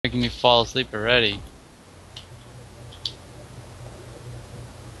making me fall asleep already.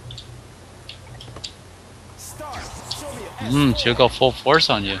 She'll go full force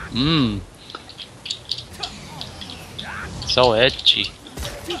on you. So edgy.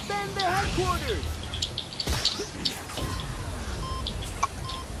 Defend the headquarters.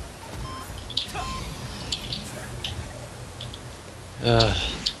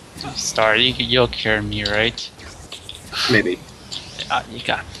 Star, you'll carry me, right? Maybe. You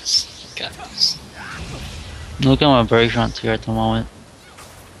got this. You got this. Look at my break runs here at the moment.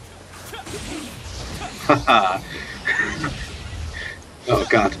 Haha. Oh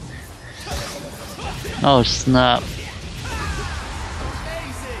god. Oh snap.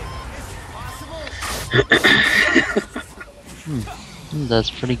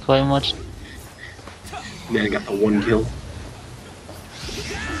 That's pretty quite much. Man, I got the 1 kill.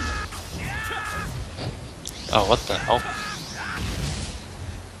 Oh, what the hell?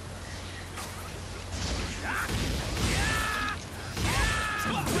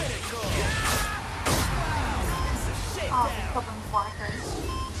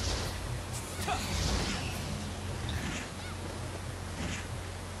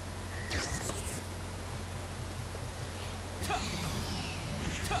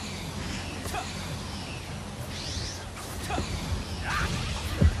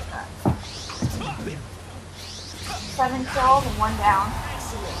 Seven kills and 1 down.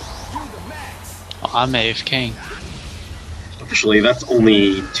 Oh, I'm AFK. Officially, that's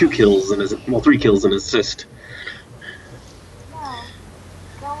only 2 kills and 3 kills and assist. No.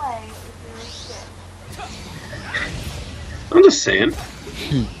 Go away if you're shit. I'm just saying.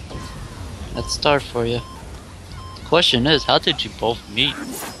 Let's start for you. The question is, how did you both meet?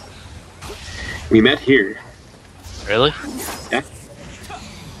 We met here. Really? Yeah.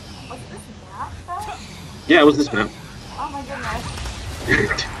 Was this map though? Yeah, it was this map. Oh my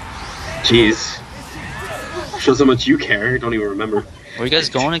goodness. Jeez. Shows how much you care. Don't even remember. Were you guys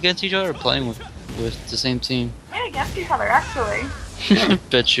going against each other or playing with the same team? Playing against each other actually.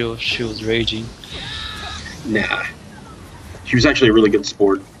 Bet she was raging. Nah. She was actually a really good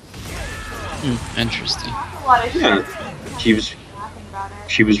sport. Interesting. A lot of shit. Yeah. She was Laughing about it.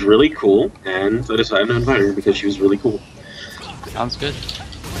 she was really cool, and I decided to invite her because she was really cool. Sounds good.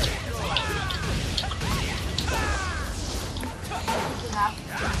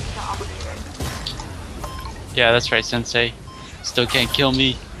 Yeah, that's right, Sensei. Still can't kill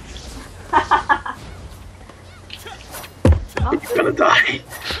me. You're gonna die.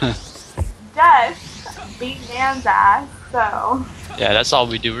 Death beat Nan's ass, so Yeah, that's all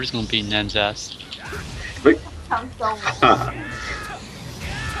we do. We're just gonna beat Nen's ass. Wait. sounds so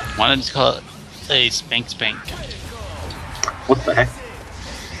Why not just call it a spank spank? What the heck?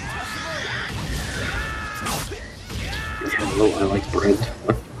 Yeah, hello, I like bread.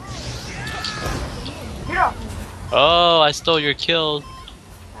 You don't. Oh, I stole your kill.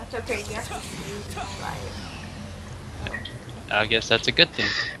 That's okay. You have to use my life. I guess that's a good thing.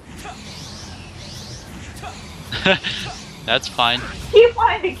 That's fine. He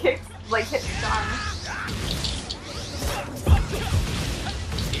wanted to kick, hit John.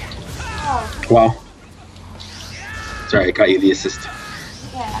 Oh, Wow. Sorry, I got you the assist.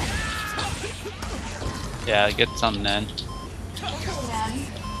 yeah. Yeah, get some Nen. Okay, man.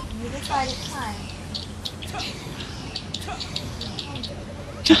 You decide it's time.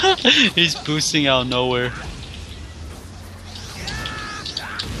 He's boosting out of nowhere.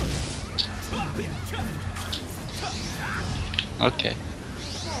 Okay.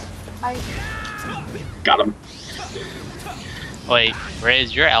 Got him. Wait, Ray,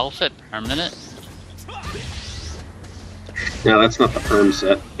 is your outfit permanent? No, that's not the perm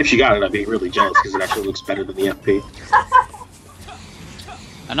set. If she got it, I'd be really jealous because it actually looks better than the FP.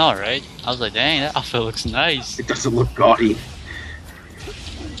 I know, right? I was like, dang, that outfit looks nice. It doesn't look gaudy.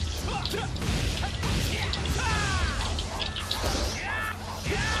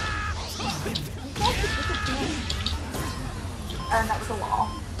 And that was a wall.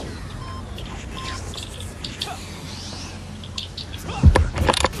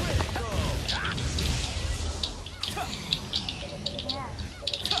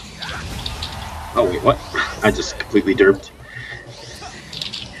 Oh wait, what? I just completely derped.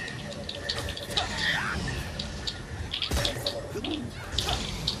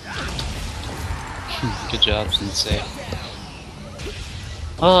 Good job, Sensei.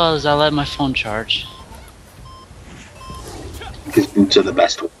 Oh, as I let my phone charge. Because boots are the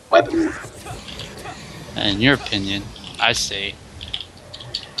best weapon. In your opinion, I say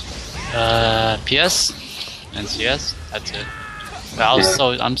PS and CS. That's it.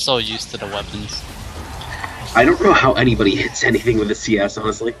 But I'm so used to the weapons. I don't know how anybody hits anything with a CS,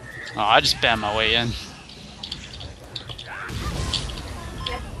 honestly. Oh, I just spam my way in.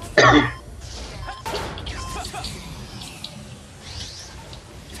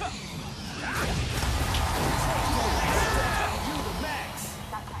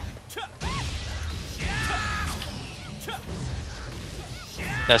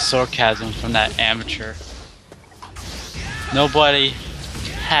 That sarcasm from that amateur. Nobody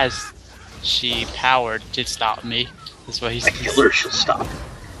has she power to stop me. That's what he's. I kill her, she'll stop.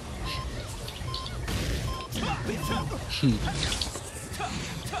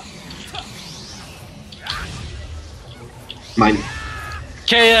 Mine.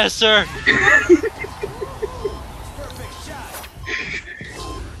 KS, sir!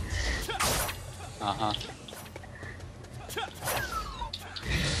 Uh-huh.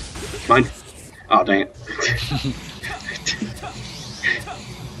 Mine. Oh, dang it.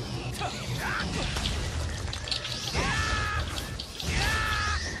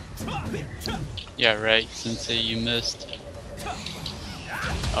 Yeah, right, Sensei, you missed.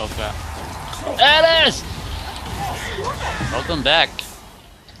 Oh god. Alice! Welcome back.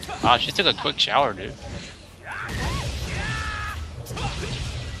 Wow, she took a quick shower, dude.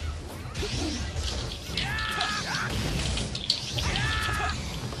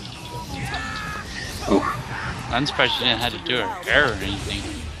 Oh. I'm surprised she didn't have to do her hair or anything.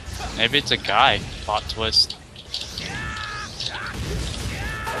 Maybe it's a guy. Plot twist.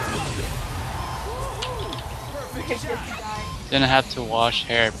 Didn't have to wash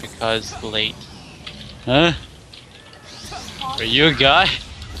hair because late. Huh? Are you a guy?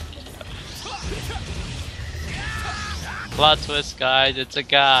 Plot twist, guys. It's a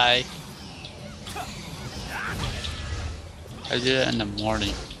guy. I did it in the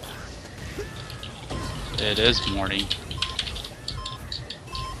morning. It is morning.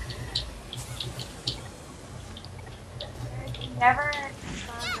 Never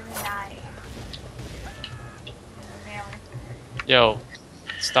saw them die. Yo,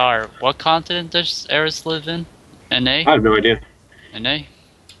 Star, what continent does Eris live in? NA? I have no idea. NA?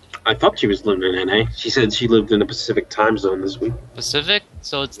 I thought she was living in NA. She said she lived in the Pacific time zone this week. Pacific?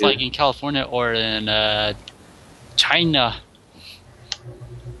 So it's Yeah. like in California or in China.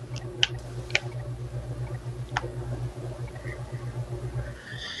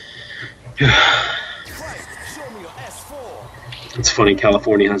 It's funny,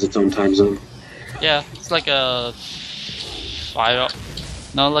 California has its own time zone. Yeah, it's like a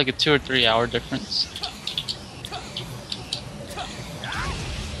 2 or 3 hour difference.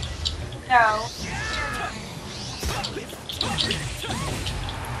 No.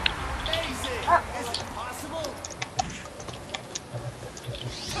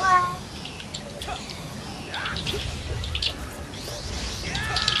 Well,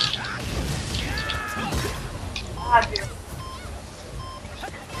 obvious.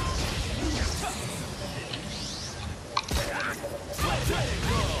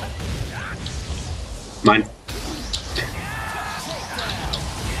 Mine.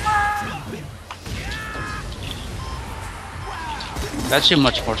 It's actually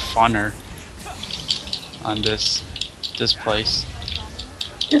much more funner on this place.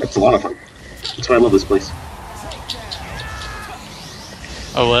 Yeah, it's a lot of fun. That's why I love this place.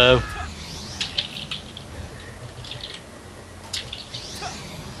 Hello.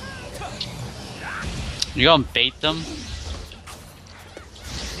 You gonna bait them? Too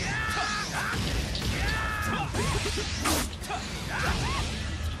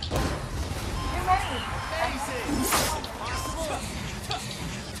many.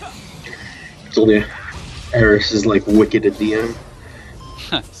 It's only Eris is like wicked at DM.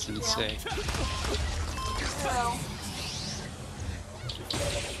 Sensei. So,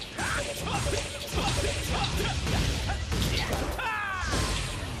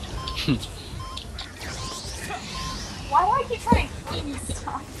 why do I keep trying to kill you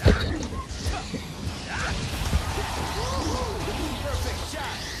stuff?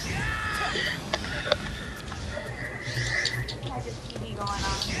 I just TV going on.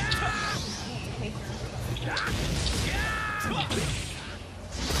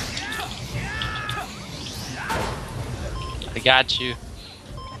 I got you.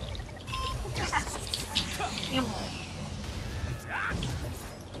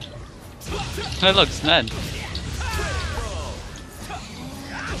 Hey, look, it's Ned.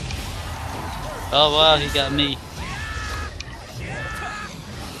 Oh wow, he got me.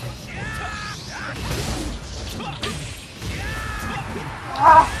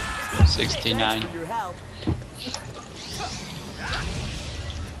 Ah, 69.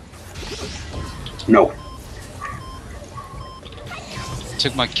 No,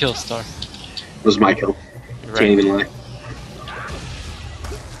 Took my kill, Star. it was my kill. Can't even lie.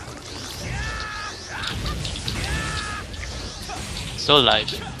 Still alive.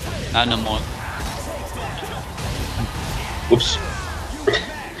 Not no more. Whoops.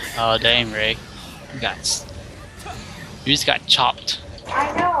 Oh damn, Ray. You just got chopped.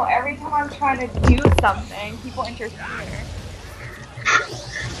 I know. Every time I'm trying to do something, people interfere.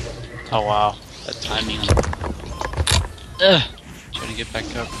 Oh wow. That timing. Ugh. Trying to get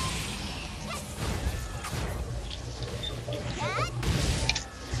back up.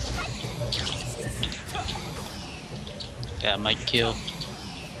 That might kill.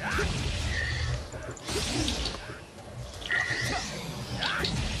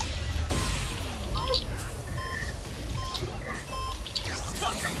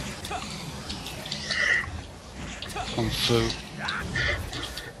 Kung Fu.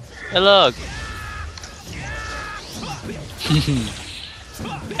 Hey look!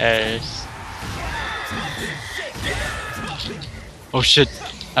 Yes. Oh shit!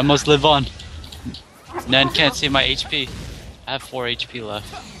 I must live on. Nan can't see my HP. I have 4 HP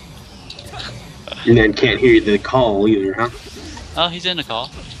left. And then can't hear the call either, huh? Oh, he's in the call.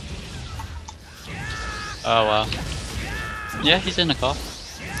 Oh wow. Yeah, he's in the call.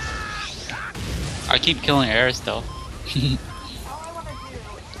 I keep killing Eris though. All I want to do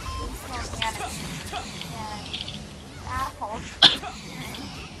is kill Panic and assholes.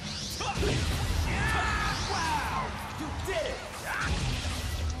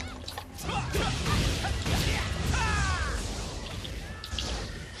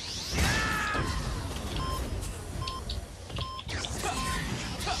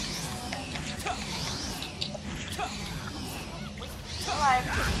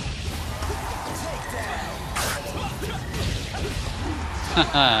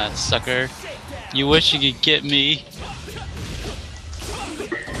 Haha, sucker. You wish you could get me.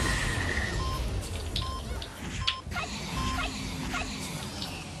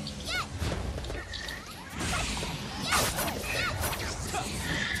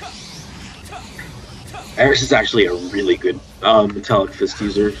 Eris is actually a really good metallic fist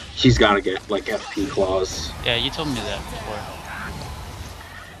user. She's gotta get like FP claws. Yeah, you told me that before.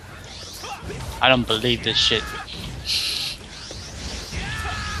 I don't believe this shit.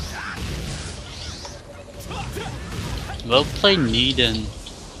 We'll play Needin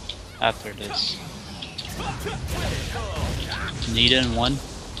after this. Needin 1?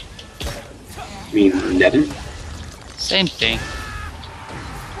 I mean, Nevin? Same thing.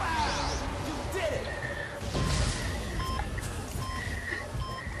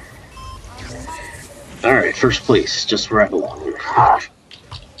 Alright, first place, just where I belong.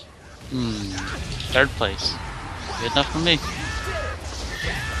 Third place. Good enough for me.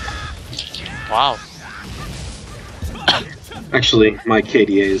 Wow. Actually, my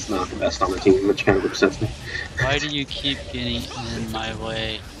KDA is not the best on the team, which kind of upsets me. Why do you keep getting in my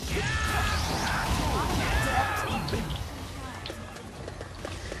way?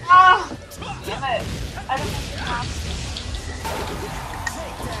 Ah! Damn it. I don't have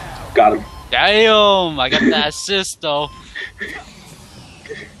Got him. Damn! I got that assist though.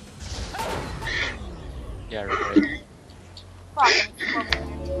 Yeah, right.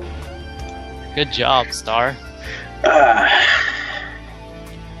 Good job, Star. Can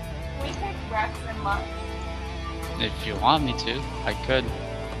we pick Rex and Lux? If you want me to, I could.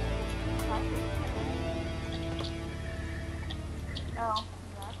 Oh,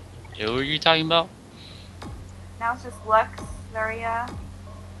 yeah. Who are you talking about? Now it's just Lux, Zarya.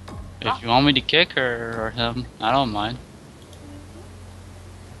 If you want me to kick her or him, I don't mind.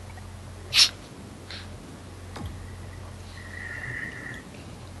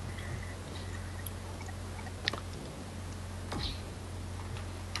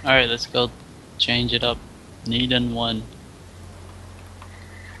 Alright, let's go change it up. Needin 1.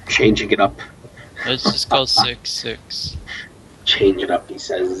 Changing it up. Let's just go 6-6. Change it up, he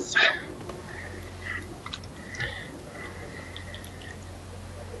says.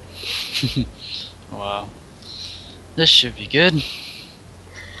 Wow. This should be good.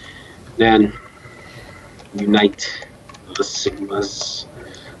 Then, unite the Sigmas.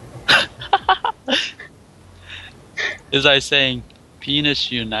 As I saying,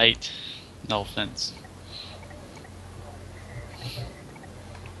 penis unite. No offense.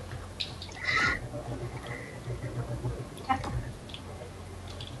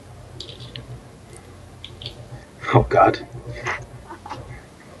 Oh god.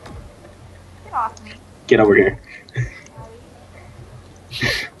 Get off me. Get over here.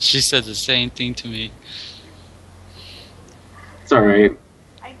 She said the same thing to me. It's alright.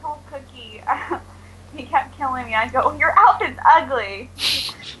 I told Cookie, he kept killing me. I go, your outfit's ugly.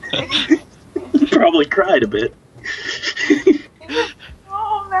 probably cried a bit. He was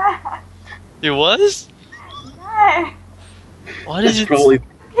so mad. It was? Yes. What is That's it? probably.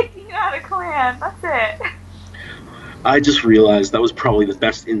 Kicking you out of clan. That's it. I just realized that was probably the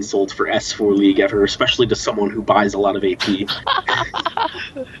best insult for S4 League ever, especially to someone who buys a lot of AP.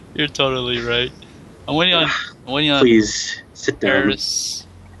 You're totally right. I'm waiting on. I'm waiting on. Please sit down. Paris.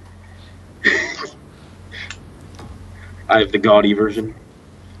 I have the gaudy version.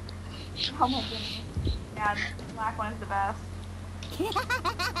 Oh my goodness. Yeah, the black one is the best.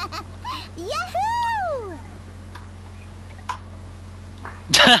 Yahoo!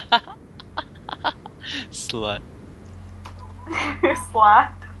 Slut.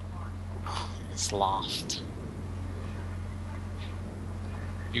 Slot. Sloft.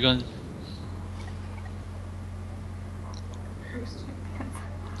 You're going.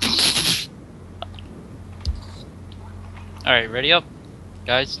 Alright, ready up,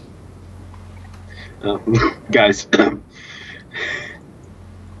 guys? Guys,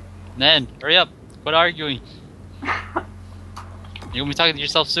 Nan, hurry up. Quit arguing. You're gonna be talking to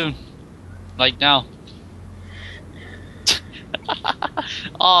yourself soon. Like now.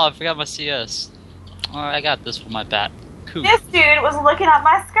 Oh, I forgot my CS. Oh, I got this for my bat. Cool. This dude was looking at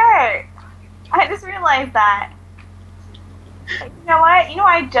my skirt. I just realized that. Like, you know what? You know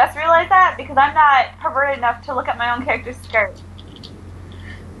why I just realized that? Because I'm not perverted enough to look at my own character's skirt.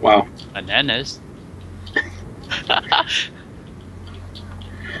 wow. Bananas.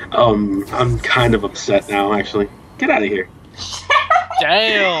 I'm kind of upset now, actually. Get out of here.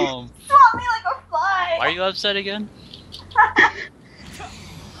 Damn. Swat me like a fly. Why are you upset again?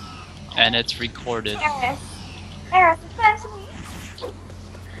 And it's recorded. Eris, essentially.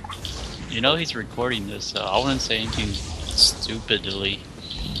 You know he's recording this, so I wouldn't say anything stupidly.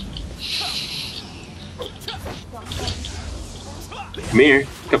 Come here.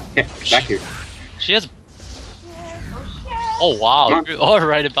 Come back here. She has. Oh wow, you're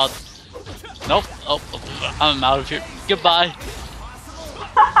alright about. Nope. Oh, I'm out of here. Goodbye.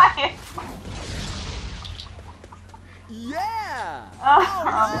 Yeah!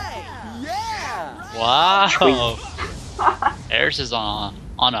 Oh. Yeah! Wow. Eris is on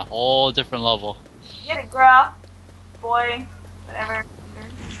a whole different level. Get it, girl. Boy. Whatever.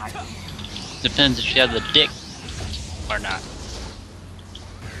 Depends if she has a dick or not.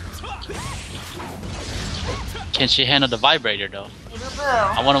 Can she handle the vibrator though? Hey, boo boo.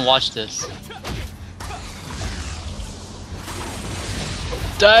 I want to watch this.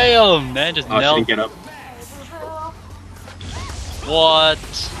 Damn, man, just Oh, she nailed. didn't get up. What?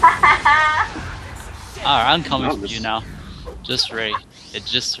 Alright, I'm coming No, for this- you now. Just Ray.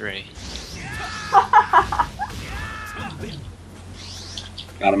 It's just Ray.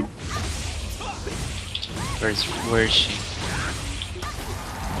 Got him. Where is she?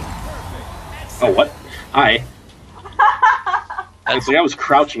 Oh, what? Hi. It's like I was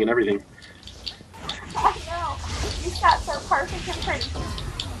crouching and everything. I know. You sat so perfect and pretty.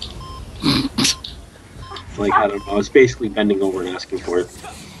 Like, I don't know. I was basically bending over and asking for it.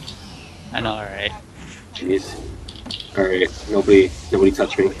 I know, alright. Jeez. Alright, nobody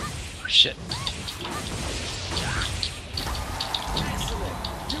touch me. Oh, shit.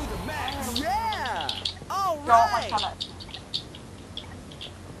 Yeah! All Don't like right! how that.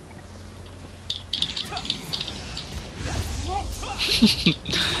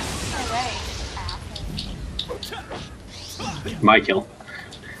 My kill.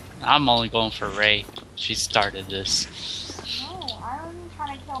 I'm only going for Ray. She started this. No, I'm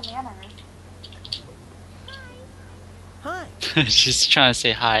trying to kill manners. Hi! She's trying to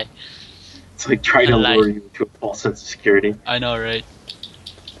say hi. It's like trying to I like- lure you into a false sense of security. I know, right?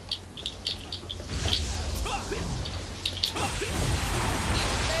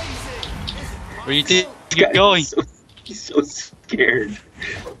 Where you think you're going? He's so scared.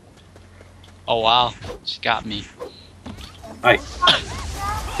 Oh wow, she got me. Hi.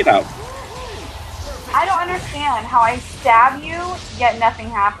 Get out. I don't understand how I stab you, yet nothing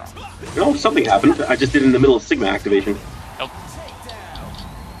happens. No, something happened. I just did it in the middle of Sigma activation. Nope.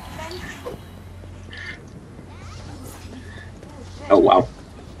 Oh, wow.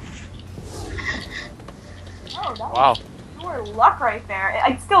 Oh, that Wow. was pure luck right there.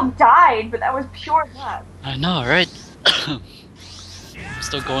 I still died, but that was pure luck. I know, right? I'm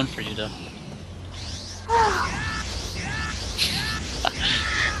still going for you though.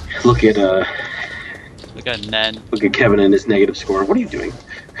 Look at Look at Nen. look at Kevin and his negative score. What are you doing?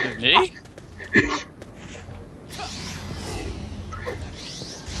 Me?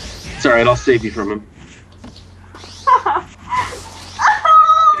 It's alright, I'll save you from him. Oh,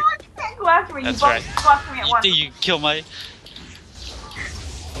 you can't go after me. That's You both right. go after me at You once. think you can kill my...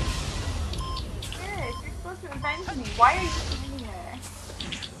 me. Why are you standing there?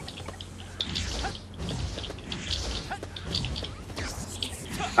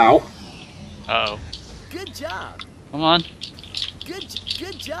 Ow. Uh-oh. Good job. Come on.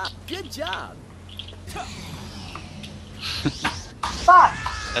 Good job. Good job. Fuck.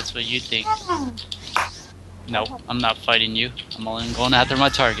 That's what you think. No, I'm not fighting you. I'm only going after my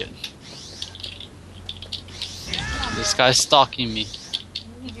target. This guy's stalking me.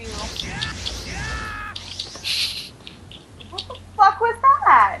 You do. What the fuck was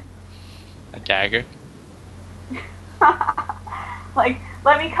that? A dagger. Like,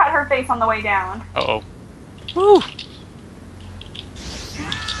 let me cut her face on the way down. Uh-oh. Woo!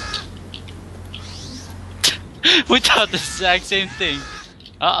 We thought the exact same thing.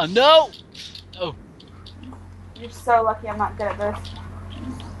 No! Oh. You're so lucky I'm not good at this.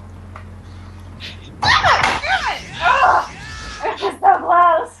 Damn it! Ugh! It was so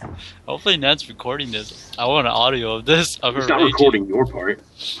close. Hopefully Ned's recording this. I want an audio of this. Of her He's not raging. recording your part.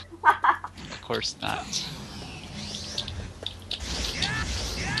 Of course not.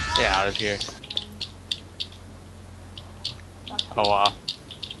 Get out of here. Oh wow.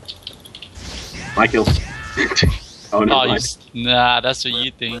 My kill. Oh no. Oh, nah, that's what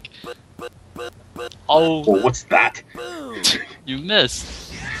you think. Oh, Well, what's that? Boom. you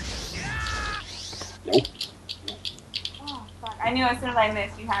missed. Nope. Oh, fuck. I knew as soon as I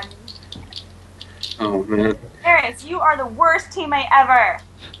missed, you had me. Oh man. Darius, you are the worst teammate ever.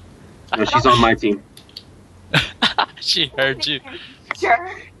 No, she's on my team. She heard you. Sure.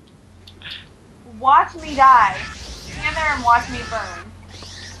 Watch me die. Stand there and watch me burn.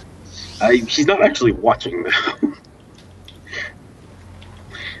 She's not actually watching though.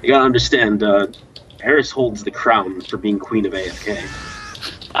 You gotta understand, Eris holds the crown for being Queen of AFK.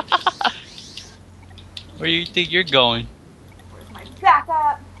 Where do you think you're going? Where's my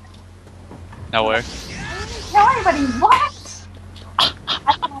backup? Nowhere. I didn't kill anybody. What?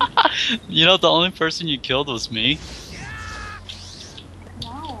 You know, the only person you killed was me.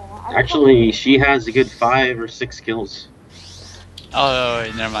 No. Actually, she has a good 5 or 6 kills. Oh,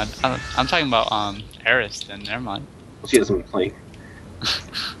 wait, never mind. I'm talking about Eris. Then never mind. Well, she doesn't play.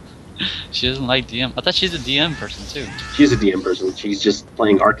 She doesn't like DM. I thought she's a DM person too. She's a DM person. She's just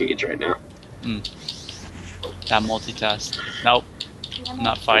playing Arcade right now. That multitask. Nope. I'm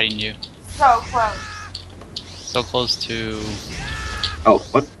not fighting you. So close. So close to Oh,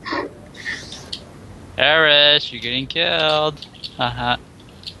 what? Eris. You're getting killed. Haha.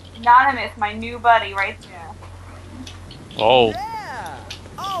 Anonymous, my new buddy, right there. Whoa. Yeah.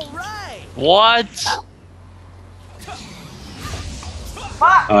 All right. What?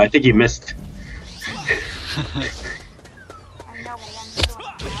 Fuck! I think you missed. I know, but I'm doing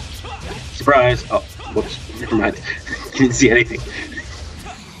that. Surprise! Oh, whoops. Never mind. Didn't see anything.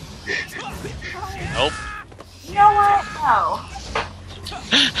 Nope. You know what? No.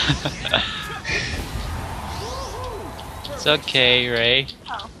 It's okay, Ray.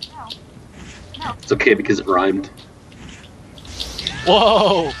 No. No. It's okay because it rhymed.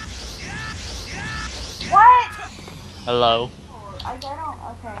 Whoa. What? Hello. I don't.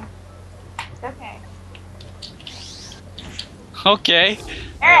 Okay. It's okay. Okay.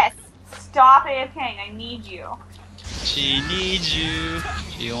 Eris, stop AFKing. I need you. She needs you.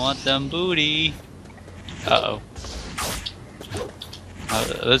 She want them booty. Uh-oh.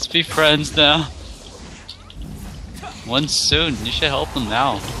 Let's be friends now. When soon? You should help them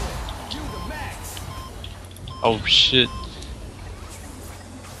now. Oh shit.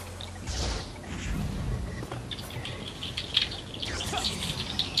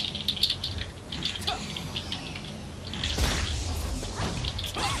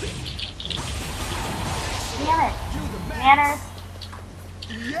 Damn it. Manners.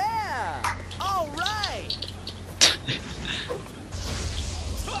 Yeah. All right.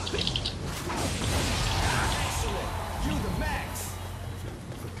 You the max.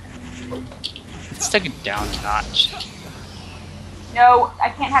 Let's take it down a notch. No, I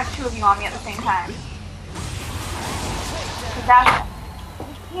can't have two of you on me at the same time. 'Cause that's...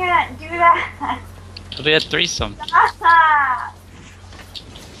 You can't do that. It'll be a threesome.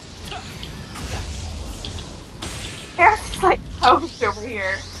 Eris is like posed over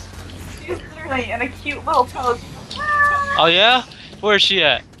here. She's literally in a cute little pose. Oh yeah? Where's she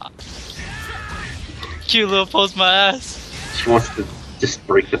at? Cute little pose my ass. She wants to just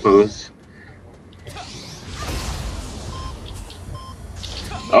break the pose.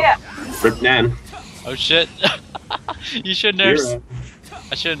 Yeah. Rip Nan. Oh shit. You should never. Kira.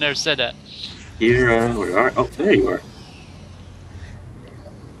 I should have never said that. Kira, where are? Oh, there you are.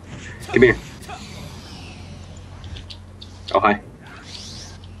 Come here. Oh, hi.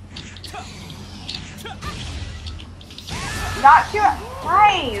 Not too.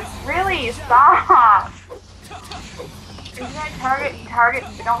 Guys, really, stop. If you're gonna target, you target,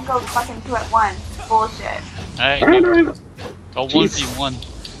 but don't go fucking 2 at once. Bullshit. Alright, Alright, go alright.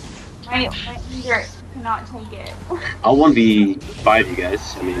 1v1. My ear cannot take it. I'll 1v5 you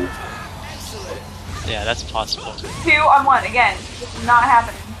guys. I mean, Yeah, that's possible. 2 on 1 again. This is not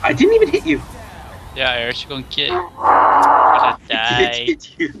happening. I didn't even hit you. Yeah, Eric, you're gonna get. You're gonna I die. did hit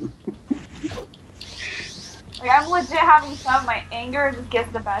you. Like, I'm legit having some. My anger just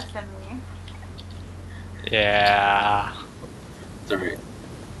gets the best of me. Yeah. It's alright.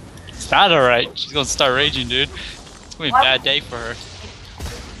 It's not alright. She's gonna start raging, dude. It's gonna be a What? bad day for her.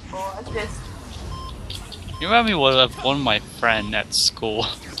 Well, it's just. You remind me of one of my friend at school.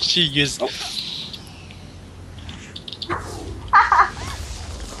 She used.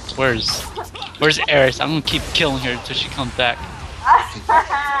 Where's Eris? I'm gonna keep killing her until she comes back.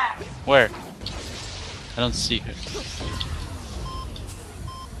 Where? I don't see her.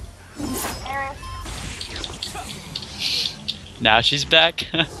 Eris. Now she's back.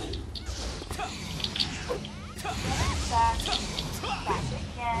 Back. Back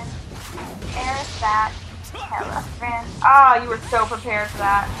again. Eris back. Hello, friend. Oh, you were so prepared for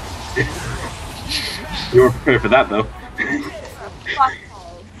that. You were prepared for that though. Fuck.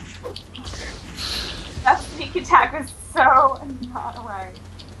 That sneak attack was so not right.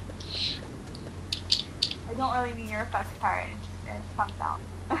 I don't really mean your effect part. It just comes out.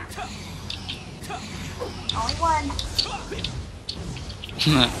 Only one.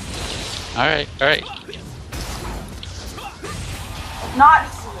 Alright. Not.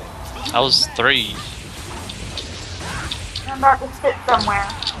 That was 3. I'm about to sit somewhere.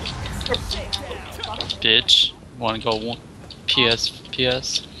 Sit somewhere. Bitch. Wanna go one? PS.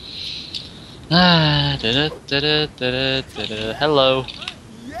 Ah, hello.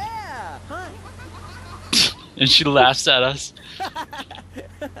 Yeah. Hi. And she laughs at us.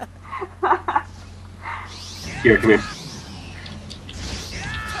 Here, come here.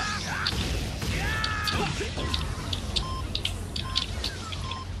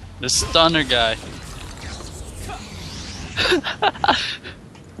 The stunner guy.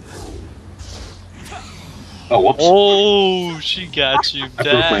 Oh, whoops. Oh, she got you I broke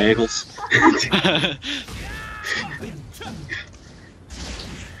my back. ankles.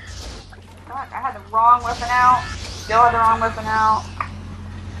 Fuck, I had the wrong weapon out. Still had the wrong weapon out.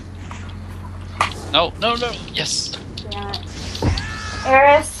 No. Yes. Damn it.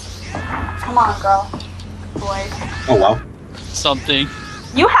 Eris, come on, girl. Boy. Oh wow. Something.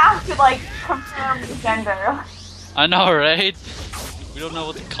 You have to, like, confirm the gender. I know, right? We don't know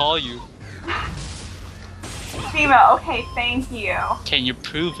what to call you. Female, okay, thank you. Can you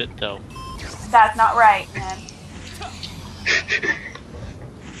prove it though? That's not right, man.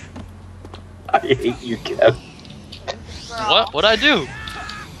 I hate you, Kev. Girl. What? What'd I do?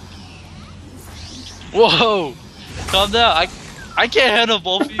 Whoa! Calm down. I can't handle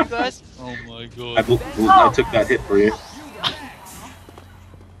both of you guys. Oh my I god. took that hit for you.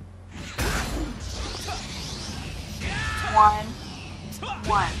 One.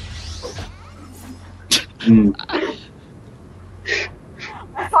 Mm.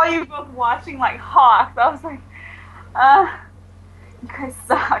 I saw you both watching like hawks. I was like, you guys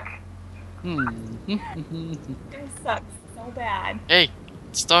suck. You guys suck so bad. Hey,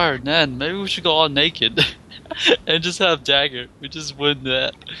 Star, Nan, maybe we should go all naked and just have Dagger. We just win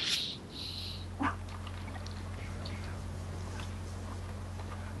that.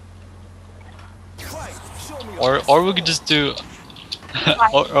 Or we could just do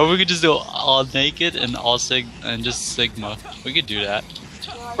or we could just do all naked and all and just Sigma. We could do that.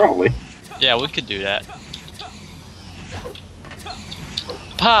 Probably. Yeah, we could do that.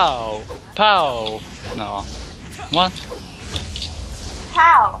 Pow! Pow! No. Come on.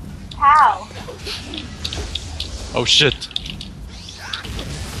 Pow! Pow! Oh shit.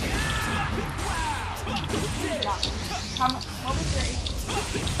 What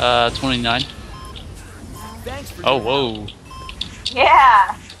was your 29. Thanks for Oh, your whoa.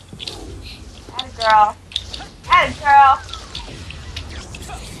 Yeah! Atta girl. Atta girl.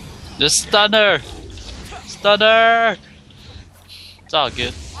 The stunner! Stunner! It's all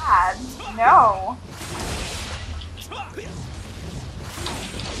good. God, no.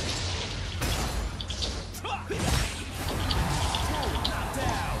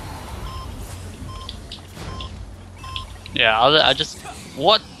 Yeah, I just...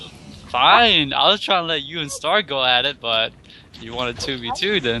 What? Fine, I was trying to let you and Star go at it, but you wanted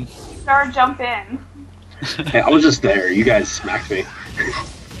 2v2 then. Star, jump in. Hey, I was just there. You guys smacked me.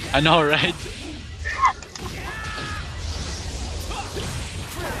 I know, right?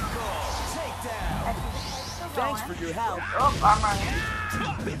 Thanks for your help. Oh, I'm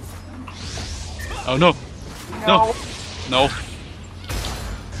running. Oh no. No. No.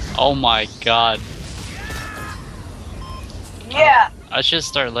 Oh my god. Yeah. I should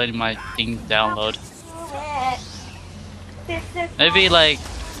start letting my thing download. Maybe like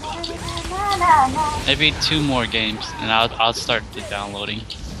maybe 2 more games and I'll start the downloading.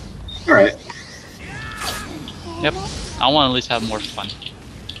 Alright. Yep. I want to at least have more fun.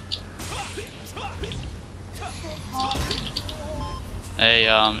 Hey,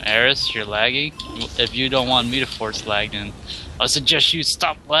 Eris, you're lagging. If you don't want me to force lag, then I suggest you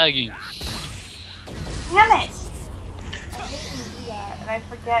stop lagging. Damn it! I hate to do that, and I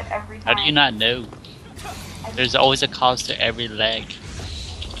forget every time. How do you not know? There's always a cause to every lag.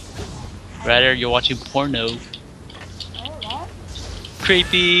 Rather, you're watching porno. Oh, what?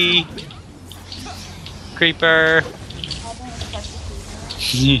 Creepy. Creeper. I didn't expect to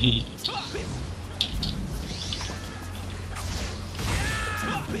see that.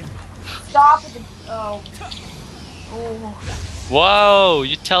 Stop with the. Oh. Ooh. Whoa,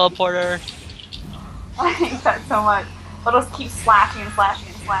 you teleporter. I hate that so much. But it'll keep slashing and slashing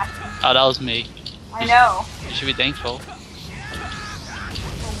and slashing. Oh, that was me. I know. You should be thankful.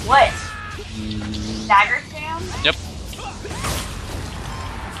 What? Mm, Dagger spam? yep.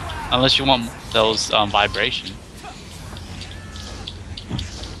 Unless you want those vibration.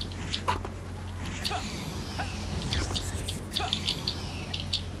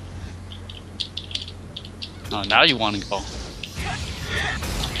 Oh, now you want to go.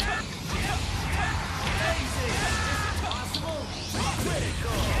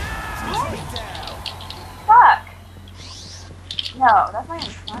 Fuck! No, that's not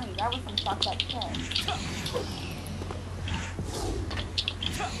even funny. That was some fucked up shit.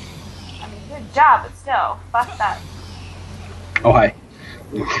 I mean, good job, but still, fuck that. Oh, hi.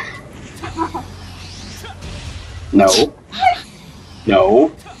 No.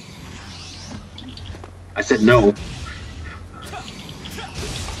 No. I said no.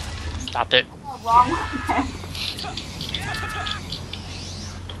 Stop it. Oh, wrong one.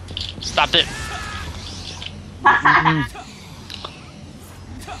 Stop it. No.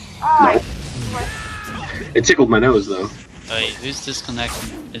 It tickled my nose, though. Wait, who's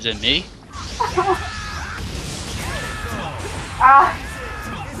disconnecting? Is it me? Ah!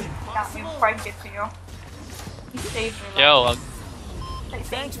 Got me before I can get to you. He saved me. Yo,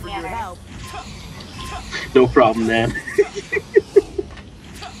 Thanks for your help. No problem, man.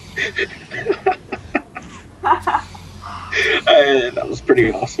 That was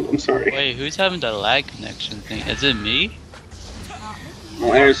pretty awesome. I'm sorry. wait, who's having the lag connection thing? Is it me?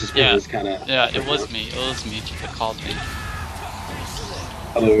 Well, Eris' Yeah. was kind of. Yeah, it was me. It was me that called me.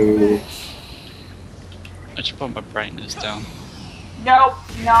 Hello. I should put my brightness down. Nope,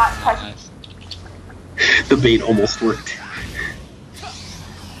 not touching. Nice. The bait almost worked.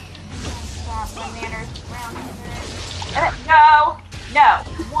 My manners around here. No! No!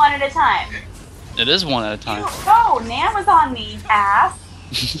 One at a time. It is one at a time. No! Nan was on me, ass!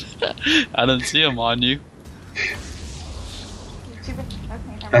 I didn't see him on you. Okay, never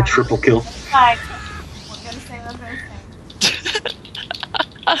That mind. triple kill. Fine. What gonna say what I was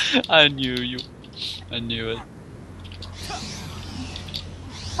gonna say. I knew you. I knew it.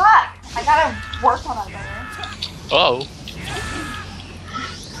 Fuck! I gotta work on that Oh.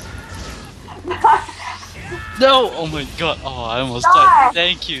 No! Oh my god. Oh, I almost Star. died.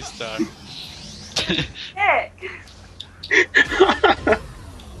 Thank you, Star. better.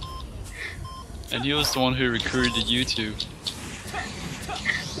 And he was the one who recruited you two.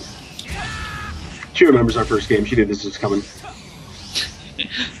 She remembers our first game. She knew this was coming.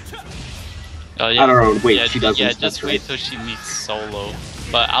 Oh yeah. I don't know. Wait, yeah, she doesn't. Yeah, That's just wait right. till she meets Solo.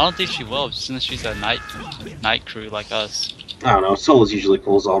 But I don't think she will, since she's a night crew like us. I don't know. Solos usually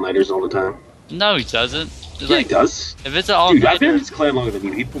pulls all-nighters all the time. No, he doesn't. It's Yeah, like, he does. if it's an all Dude, I've been in nighter, this clan longer than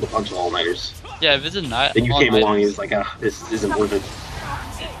you. He pulled a bunch of all-nighters. yeah, if it's a night, Then you came along and he all-nighters- was like, ah, this isn't worth it.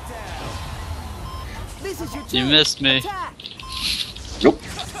 This is your You turn. missed me. Attack. Nope.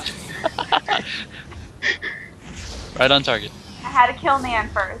 Right on target. I had to kill Nan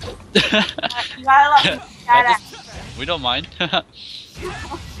first. You gotta let me that out. We don't mind.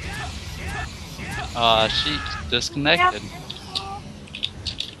 She disconnected.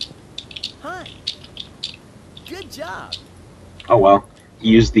 Hi. Good job. Oh well. He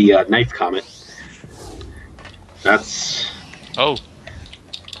used the knife comet. That's... Oh,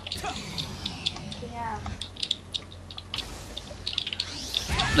 Yeah.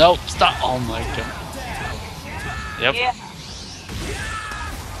 no, stop. Oh my god. Yep. Yeah.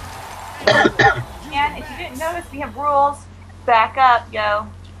 And if you didn't notice, we have rules. Back up, yo.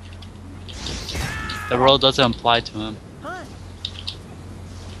 The rule doesn't apply to him. Hi.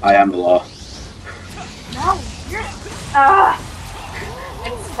 I am the law. No, you're.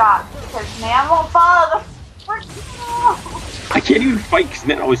 And stop because man won't follow the frick. No. I can't even fight because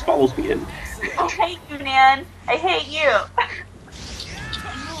Nan always follows me in. I hate you, Nan. I hate you. You're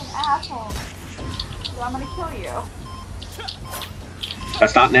an asshole. So I'm gonna kill you.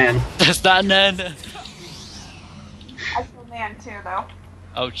 That's not Nan. That's not Nan. I killed Nan too, though.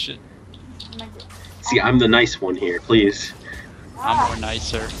 Oh shit. I'm gonna get- See, I'm the nice one here, please. I'm Ah, more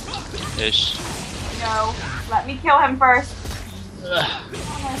nicer. Ish. no. Let me kill him first. Ugh.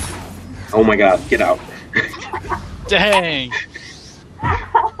 Oh my god, get out. Dang.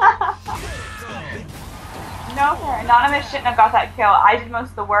 No, sir. Anonymous shouldn't have got that kill. I did most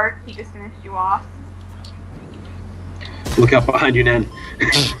of the work. He just finished you off. Look out behind you, Nan.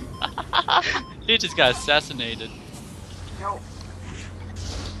 He just got assassinated. Nope.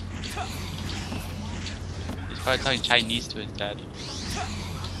 He's probably talking Chinese to his dad.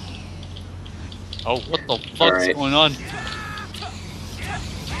 Oh, what the fuck's Alright. going on?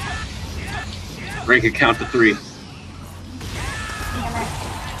 Break a count to 3. Damn it.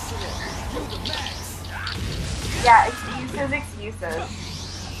 Yeah, excuses.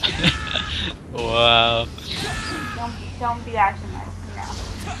 Wow. Don't be acting like,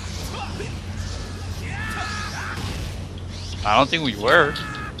 I don't think we were.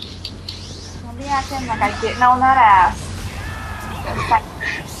 Don't be acting like I didn't own that ass.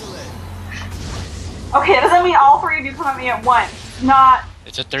 Okay, that doesn't mean all 3 of you come at me at once. Not.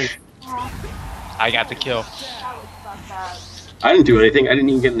 It's a 3. That I got the kill. was fucked up. I didn't do anything. I didn't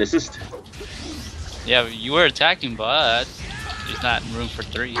even get an assist. Yeah, you were attacking, but there's not room for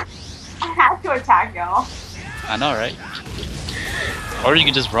 3. I had to attack y'all. I know, right? Or you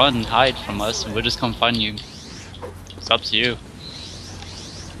can just run and hide from us, and we'll just come find you. It's up to you.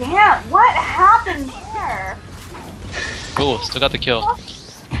 Damn, what happened there? Cool, still got the kill. What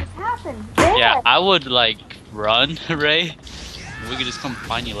happened there? Yeah, I would like run, Ray. We could just come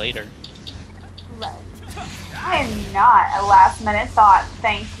find you later. I am not a last minute thought,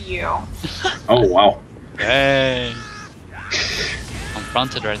 thank you. Oh, wow. Dang.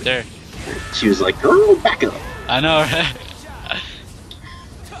 Confronted right there. She was like, girl, back up. I know, right?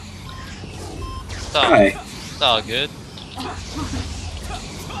 Hi. It's all good.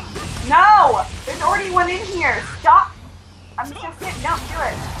 No! There's already one in here. Stop! I'm just gonna sit. Don't do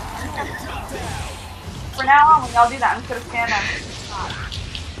it. For now on, when y'all do that, I'm just gonna stand there. Stop.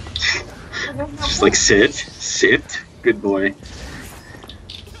 'Cause there's no She's like, sit. Good boy.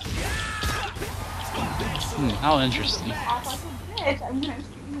 How interesting. act like a bitch. I'm gonna treat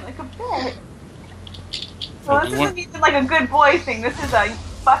you like a bitch. So Well, this you isn't even like a good boy thing. This is a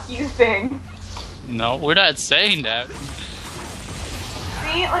fuck you thing. No, we're not saying that. See?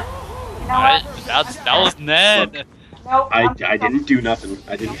 Look, you know Right? what? That was Ned. Nope. I didn't do nothing.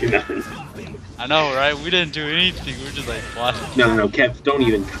 I I know, right? We didn't do anything. We were just like, what? No, Kev, don't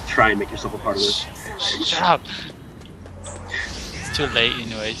even try and make yourself a part of this. Shut up. It's too late,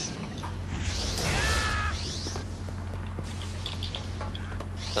 anyways.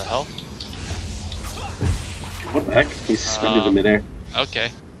 What the hell? What the heck? He's suspended in midair.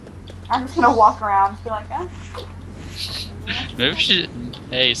 Okay. I'm just gonna walk around and be like, eh. Maybe we should.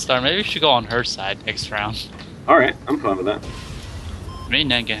 Hey, Star, maybe we should go on her side next round. Alright, I'm fine with that. Me and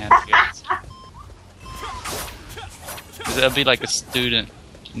Nan can have kids. Cause it'll be like a student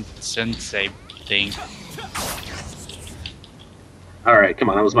sensei thing. Alright, come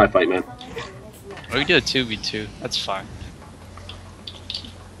on, that was my fight, man. Or we do a 2v2. That's fine.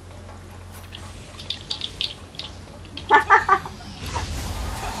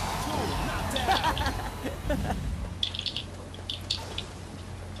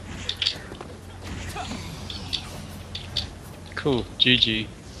 Cool. GG.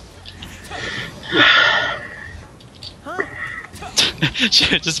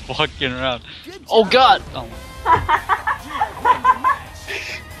 She was just walking around. Oh god! Oh,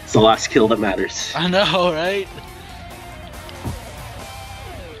 It's the last kill that matters. I know, right?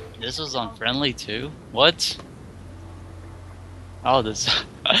 This was on friendly too? What? Oh, this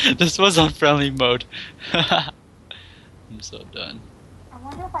this was on friendly mode. I'm so done. I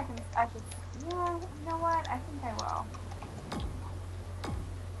wonder if I should, yeah, you know what? I think I will.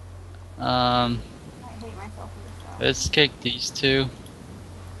 I hate myself for this stuff. Let's kick these two.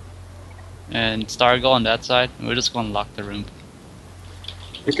 And Star, go on that side. And we're just gonna lock the room.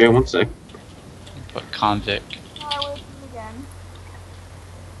 Okay, one sec. Put convict. Oh, I wait for him again.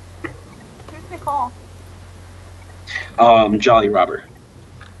 Who's Nicole? Jolly Robber.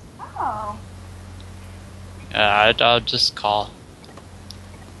 Oh. Yeah, I'll just call.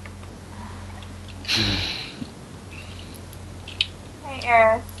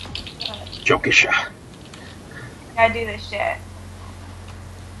 Eris. Jokisha. I gotta do this shit.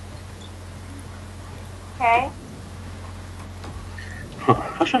 Okay. Huh.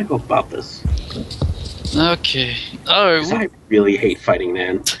 How should I go about this? Okay. Alright, 'Cause I really hate fighting,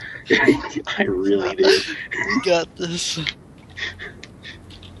 man. I really do. we got this.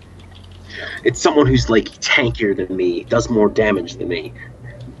 It's someone who's like tankier than me, does more damage than me,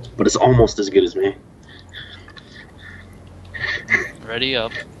 but is almost as good as me. Ready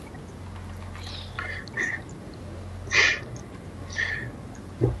up.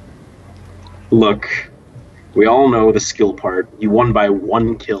 Look, we all know the skill part. You won by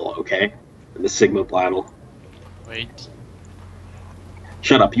 1 kill, okay? In the Sigma battle. Wait.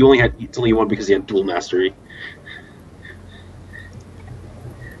 Shut up. It's only one because you had dual mastery.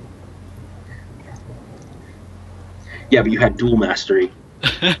 Yeah, but you had dual mastery.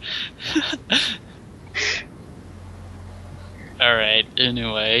 Alright,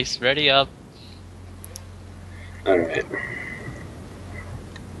 anyways, ready up. Alright.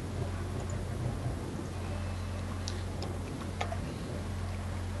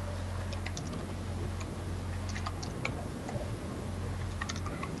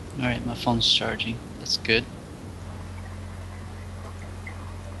 Alright, my phone's charging. That's good.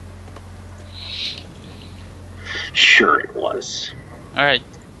 Sure it was. Alright,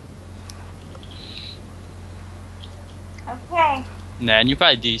 Okay. Nan, you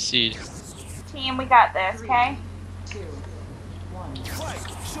probably DC'd. Team, we got this, okay?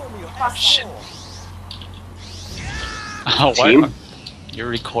 Fuck Shit. it. Oh, why? Team? You're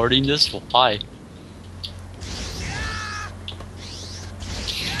recording this? Why?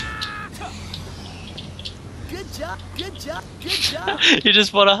 Good job. Good job. Good job. You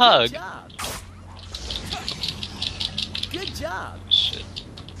just want a hug. Good job. Good job. Shit.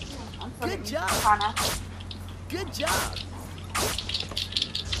 I'm so Good used to job. Kana. Good job.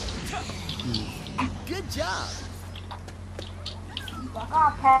 Good job. Fuck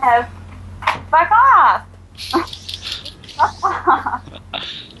off, Kev. Fuck off! Fuck off!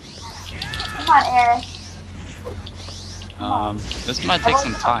 Come on, Eris. This might take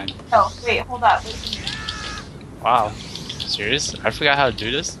some time. Oh, wait, hold up. Wait. Wow. Serious? I forgot how to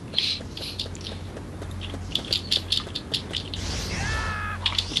do this?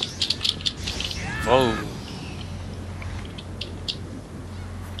 Whoa.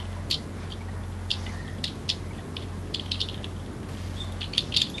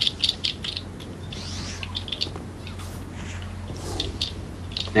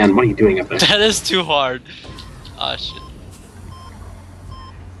 Man, what are you doing up there? That is too hard. Ah, shit.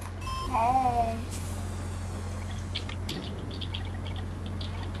 Hey.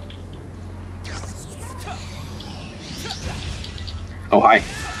 Oh, hi.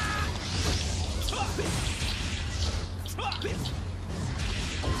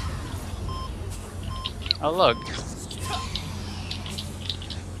 Oh, look.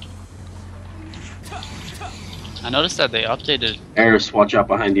 I noticed that they updated. Eris, watch out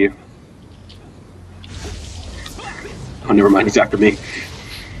behind you. Oh, never mind, he's after me.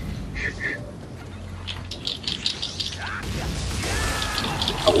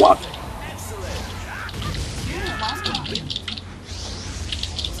 Oh, what?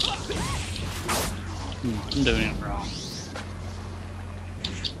 I'm doing it wrong.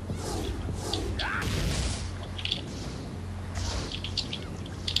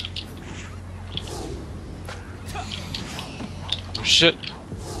 Oh, shit.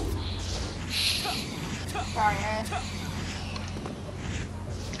 Sorry, Eris.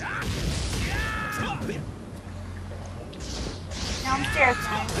 Downstairs,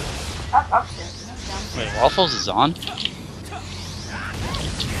 man. Upstairs. Downstairs. Wait, Waffles is on?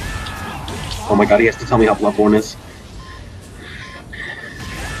 Oh my god, he has to tell me how Bloodborne is.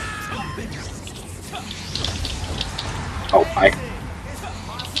 Oh, hi.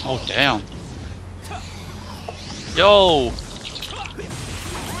 Oh, damn. Yo!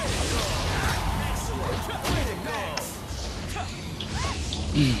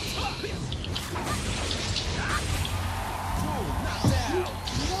 You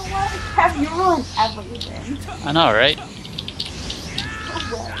know what? Have you ruined everything? I know, right?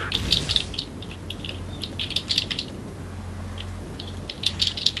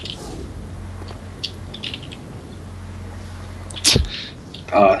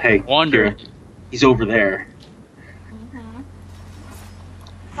 Hey. Wonder. Here. He's over there. Mm-hmm.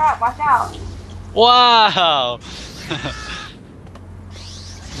 Crap, watch out. Wow!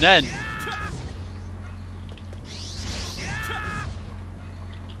 Nen.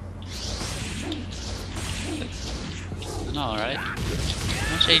 I know, right? How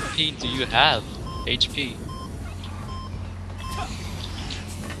much HP do you have? HP.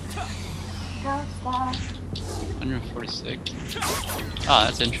 Go stop. 146. Oh,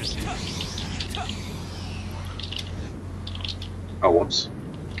 that's interesting. Oh, whoops.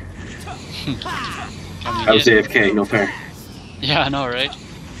 Coming I was in. AFK, no fair. Yeah, I know, right?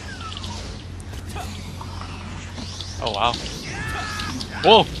 Oh, wow.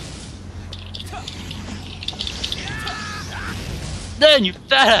 Whoa! Then you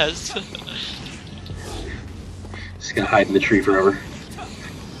fat ass! Just gonna hide in the tree forever.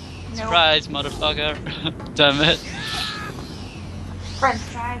 Nope. Surprise, motherfucker! Damn it. French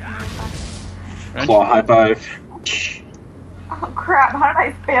fries, motherfucker. French Claw high five. Oh crap, how did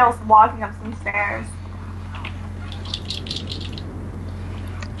I fail walking up some stairs?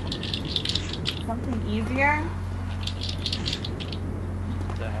 Something easier?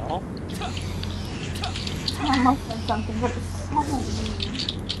 What the hell? I must have something, but it's so easy.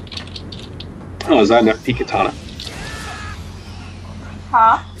 Oh, is that an FP katana?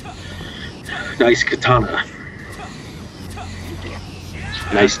 Huh? Nice katana.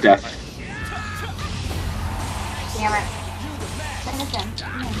 Nice death. Damn it. Finish him.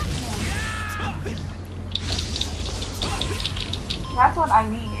 Come on. That's what I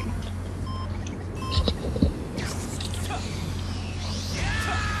need.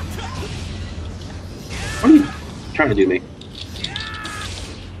 What are you trying to do, me?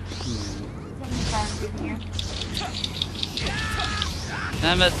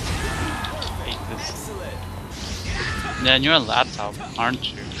 Damn it. I hate this. Yeah, and you're on laptop,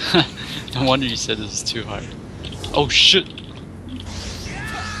 aren't you? No wonder you said this is too hard. Oh shit!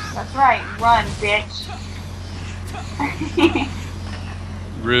 That's right. Run, bitch.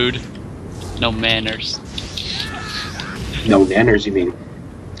 Rude. No manners. No nanners, you mean?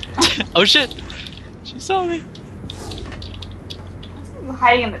 Oh shit! She saw me. He's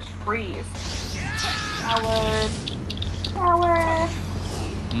hiding in the trees. Coward. Coward.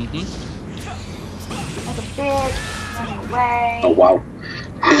 Mm-hmm. Like a bitch. Running away. Oh, wow.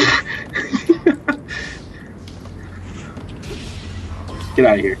 Get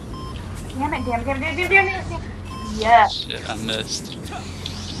out of here. Damn it, damn it, damn it, damn it, damn it, damn it. Yes. Shit, I missed.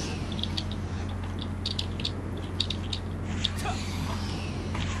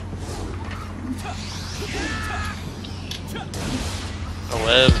 I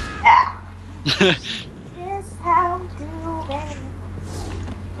live. Yeah. This how we do it.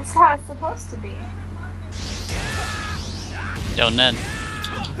 This how it's supposed to be. Yo, Ned.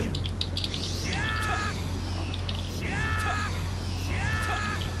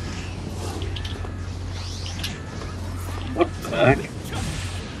 What the heck?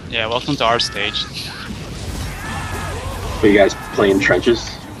 Yeah, welcome to our stage. Are you guys playing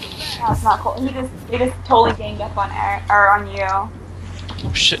trenches? That's not cool. He just totally ganged up on Eric, or on you.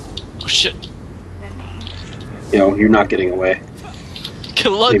 Oh shit. Oh shit. Than me. You know, you're not getting away.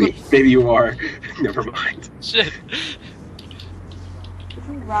 Good luck Maybe, with maybe you are. Never mind. shit. Did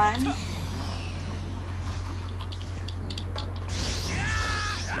he run?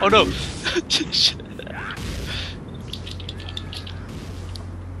 Oh no. Shit.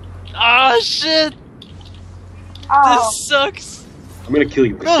 Ah shit. Oh. This sucks. I'm gonna kill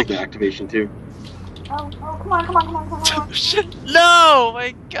you with No. Sigma activation too. Oh, come on, come on, come on, come on, come Oh on. shit. No,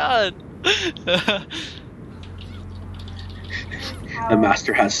 my god. The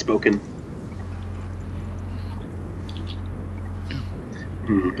master has spoken.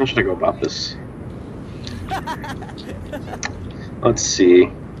 How should I go about this? Let's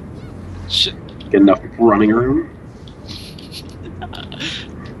see. Shit. Get enough running room?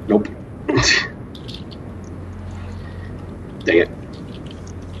 Nope. Dang it.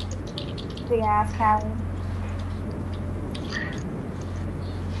 Big ass coward.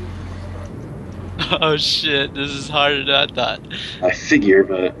 Oh shit, this is harder than I thought. I figure,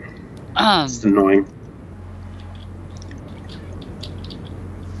 but it's annoying.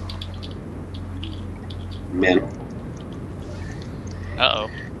 Man, Uh-oh.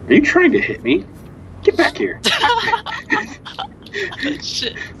 are you trying to hit me? Get back here.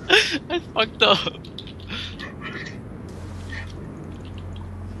 Shit. I fucked up.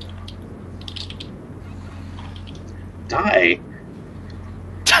 Die.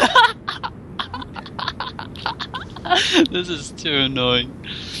 This is too annoying.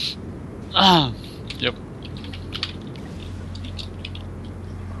 Yep.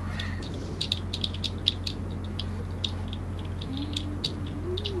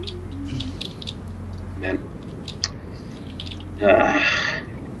 Man.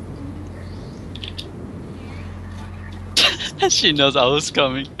 She knows I was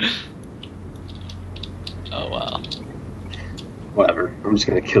coming. Oh wow. Whatever. I'm just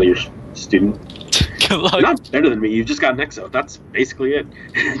gonna kill your student. Good luck. You're not better than me. You just got an exo. That's basically it.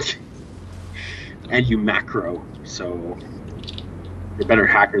 And you macro, so you're a better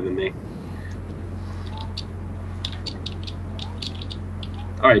hacker than me.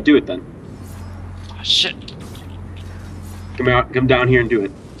 Alright, do it then. Oh, shit. Come down here and do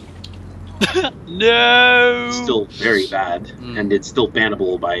it. No! It's still very bad, and it's still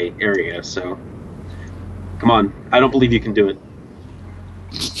bannable by area, so... Come on, I don't believe you can do it.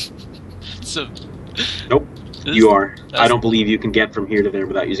 So... Nope, you are. I don't believe you can get from here to there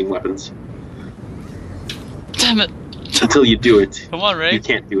without using weapons. Damn it! Until you do it. Come on, Ray. You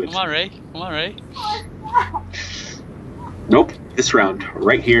can't do it. Come on, Ray. Come on, Ray. Nope, this round.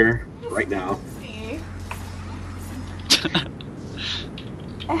 Right here, right now.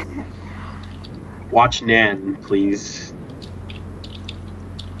 Watch Nan, please.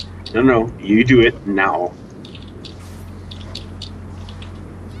 No, you do it now.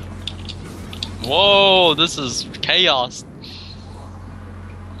 Whoa, this is chaos.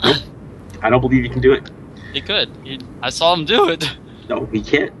 Nope, I don't believe you can do it. He could. I saw him do it. No, he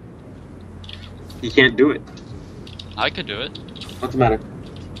can't. He can't do it. I could do it. What's the matter?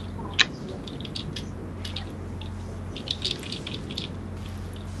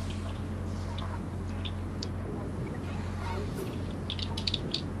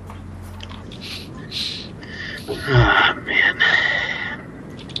 Ah, man.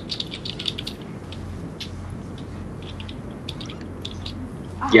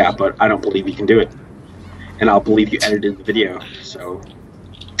 Yeah, but I don't believe you can do it. And I'll believe you edited the video, so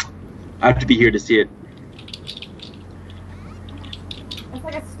I have to be here to see it. It's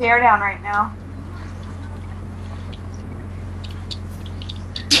like a stare down right now.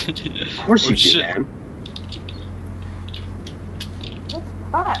 Of course you do, man. What's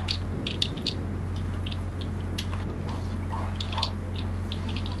that?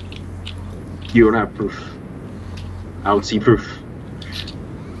 You don't have proof. I don't see proof.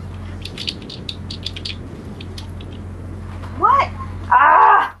 What?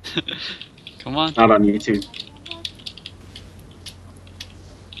 Ah! Come on. Not on YouTube.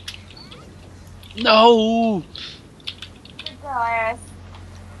 No! Good girl, Iris.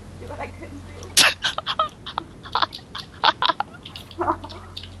 Do what I couldn't do.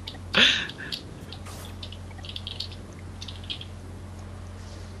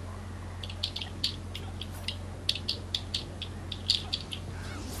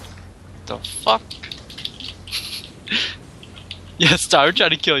 The fuck? Yeah, Star trying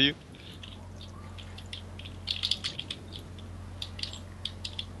to kill you.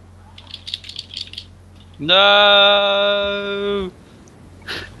 No!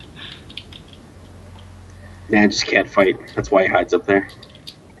 Man just can't fight. That's why he hides up there.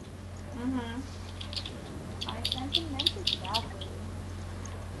 I sent him message badly.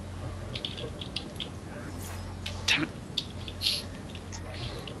 Damn it.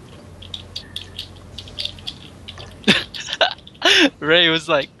 Ray was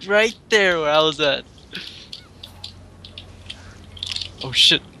like right there where I was at. Oh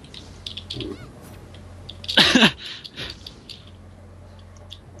shit.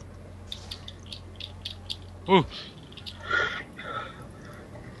 Ooh.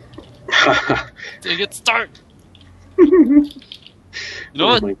 Dang it, start! You know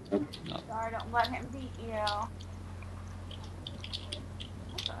what? my God. Sorry, don't let him beat you.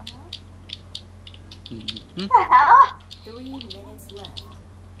 What the hell? Mhm. What the hell? 3 minutes left.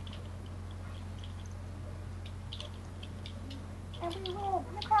 Every win,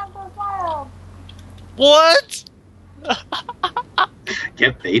 the crowd goes wild. What?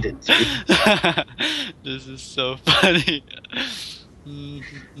 Get baited, dude. This is so funny. Sneaky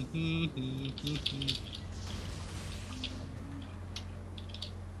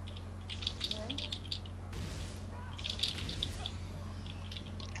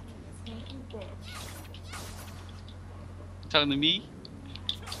bitch. Talking to me?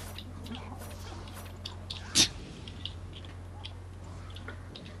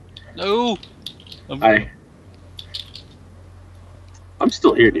 No! I'm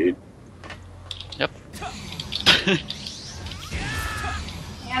still here, dude. Yep.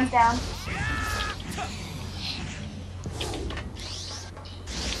 Hands down.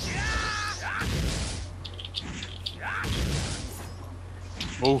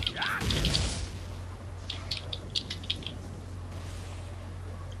 Oh.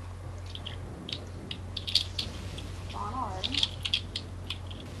 On already.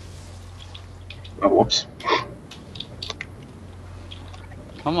 Oh, whoops.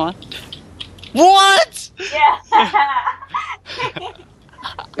 Come on. What? Yeah.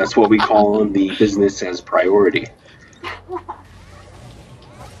 That's what we call in the business as priority.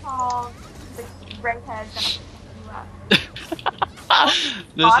 Called the redhead gonna pick you up.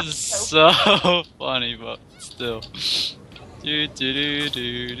 This is so funny, but still. Do do do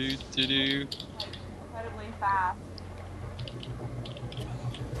do do do do. Incredibly fast.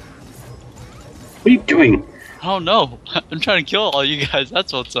 What are you doing? Oh no! I'm trying to kill all you guys.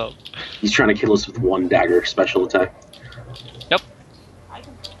 That's what's up. He's trying to kill us with one dagger special attack. Yep. I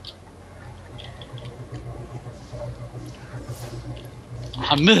can do it.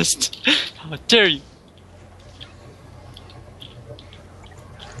 I missed. How dare you?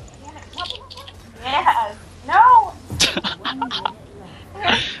 Yes. No. 1 minute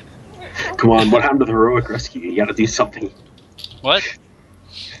left. Come on, what happened to the heroic rescue? You gotta do something. What?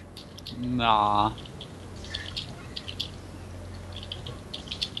 Nah.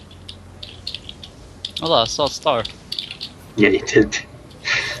 Oh, I saw a star. Yeah, you did.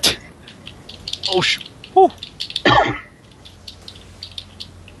 Oh sh! Woo.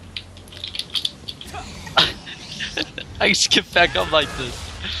 I can skip back up like this.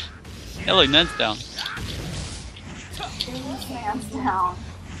 Hey, look, Ned's down. This man's down.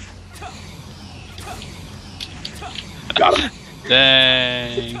 Got him.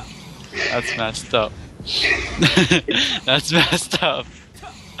 Dang. That's messed up. That's messed up.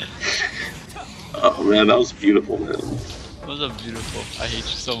 Oh man, that was beautiful, man. That was a beautiful. I hate you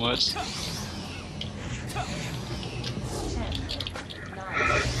so much. 10,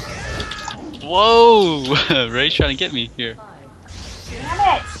 9, Whoa! Ray's trying to get me here. 5,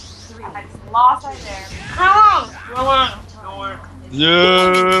 Damn it. 3, I just lost right there. Come on. Come on. Yeah!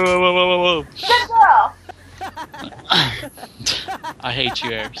 Whoa, whoa, whoa, whoa, Good girl. whoa. I hate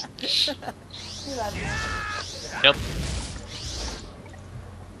you, Airs. We love you. Yep.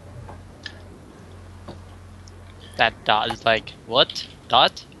 That dot is like, what?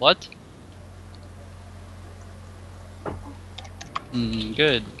 Dot? What?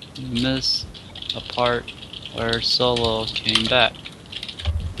 Good. Miss a part where Solo came back.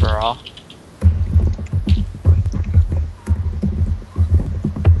 Brah.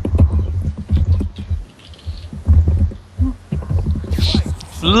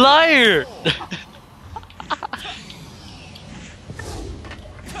 Liar!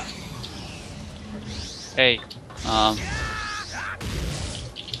 Hey,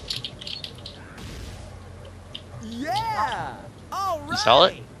 Yeah! All right! you saw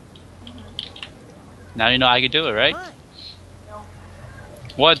it? Now you know I could do it, right? Fine. No.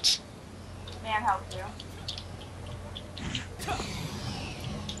 What? Man helped you.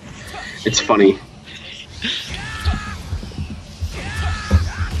 It's funny.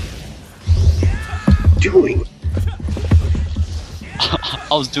 Doing? I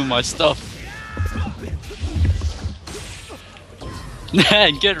was doing my stuff.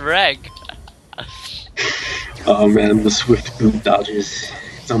 Man, get wrecked. Oh man, the swift boot dodges.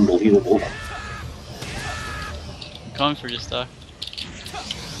 It's unbelievable. I'm coming for you, Star.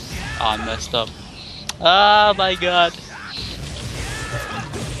 Oh, I messed up. Oh my god.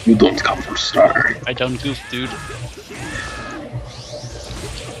 You don't come for Star. I done goofed, dude.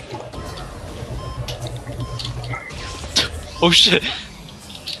 Oh shit.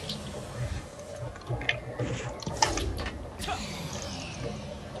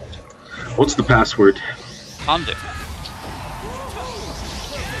 What's the password? Calm down.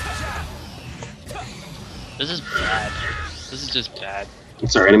 This is bad. This is just bad.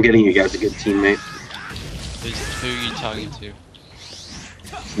 It's alright, I'm getting you guys a good teammate. Who are you talking to?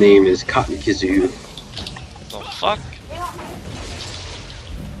 His name is Cotton Kazoo. The fuck?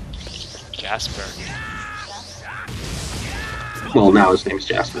 Jasper. Well, now his name's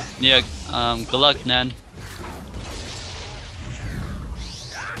Jasper. Yeah, good luck, Nan.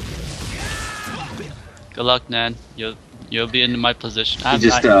 Good luck, Nan. You'll be in my position. I He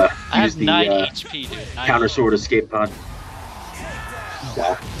have just, nine, I used have the 9 HP, dude. 9 counter sword escape pod.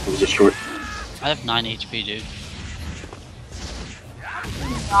 Wow, it was just short. I have 9 HP, dude.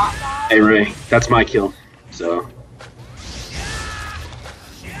 Not that. Hey Ray, that's my kill. So,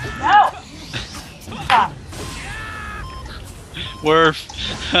 No. Stop. Worf.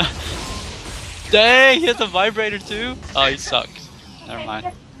 Dang, he has a vibrator too? Oh, he sucks. Never He mind.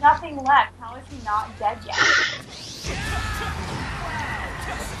 has nothing left. How is he not dead yet?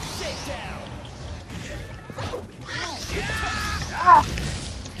 Ah.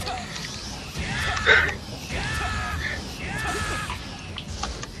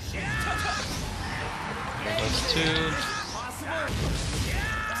 There goes 2.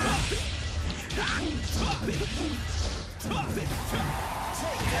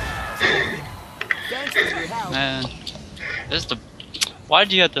 Thanks for your help. Man. This is the. Why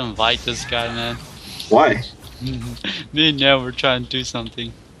do you have to invite this guy, man? why? Me and Nell were trying to do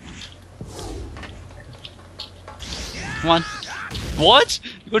something. Come on. Come What?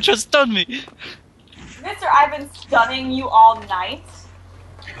 You're gonna try to stun me? Mister, I've been stunning you all night.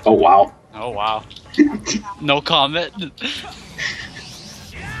 Oh wow. Oh wow. No comment.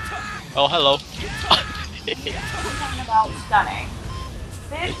 Oh hello. Talking about stunning.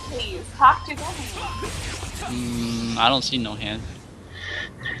 Sid, please, talk to them. I don't see no hand.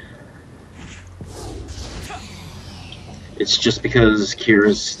 It's just because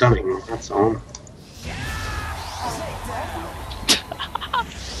Kira's stunning, that's all.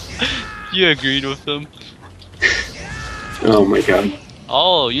 You agreed with him. Oh my god.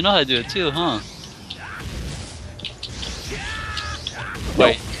 Oh, you know how to do it too, huh?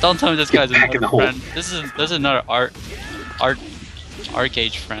 Wait, don't tell me this Get guy's back in another the hole. friend. This is another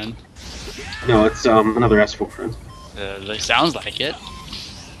arcade friend. No, it's another S4 friend. It sounds like it.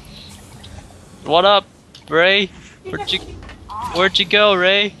 What up, Ray? Where'd you go,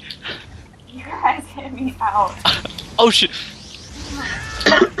 Ray? You guys hit me out. Oh shit!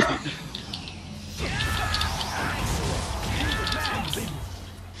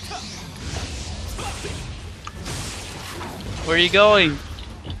 Where are you going?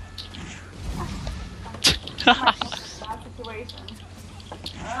 Bad situation.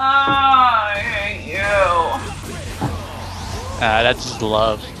 Oh, I hate you. That's just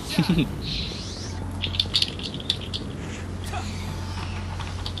love.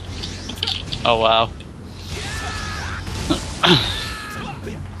 Oh wow.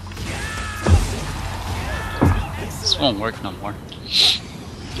 This won't work no more.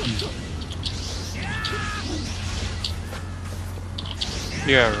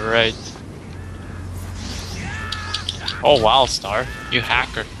 You're right. Oh wow, Star. You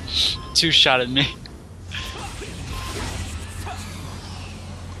hacker. Two-shot at me.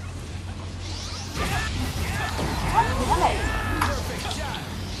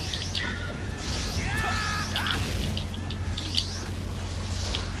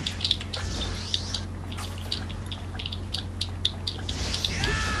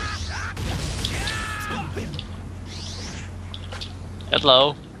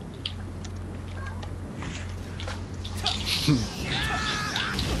 Hello.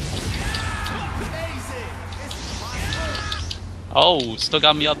 Oh, still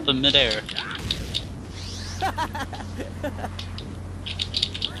got me up in midair.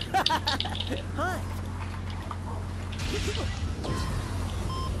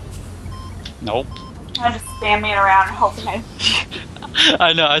 Nope. I'm just spamming around and hoping I.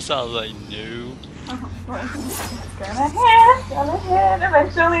 I know, I saw like, no. Gonna hit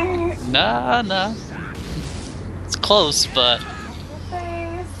eventually. Nah. It's close, but Your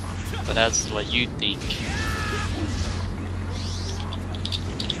face. that's what you think.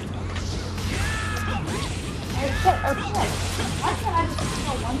 Oh shit. Why can't I just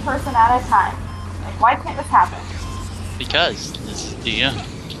kill one person at a time? Like, why can't this happen? Because this is DM.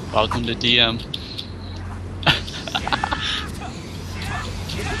 Welcome to DM.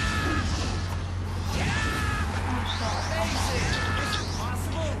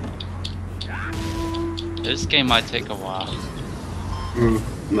 This game might take a while.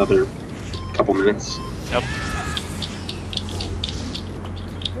 Another couple minutes. Yep.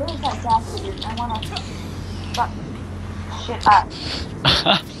 Really that bastard. I wanna fuck shit up.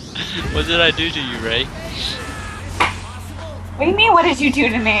 What did I do to you, Ray? What do you mean, what did you do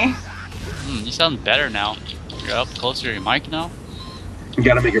to me? You sound better now. You're up closer to your mic now? You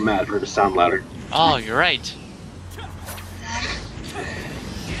gotta make her mad for her to sound louder. Oh, you're right.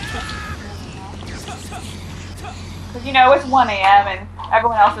 Because, you know, it's 1 a.m. and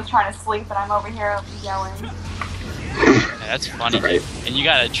everyone else is trying to sleep and I'm over here yelling. Yeah, that's funny. Right. And you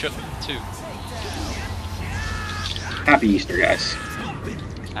got a trip too. Happy Easter, guys.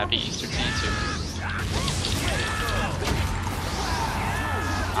 Happy Easter to you too.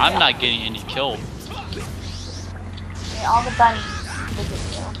 I'm not getting any kill. Okay, all the bunnies visit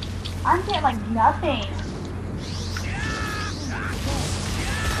you. I'm getting like nothing.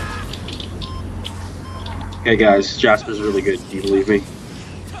 Hey guys, Jasper's really good. Do you believe me?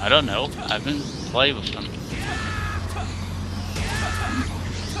 I don't know. I haven't played with them.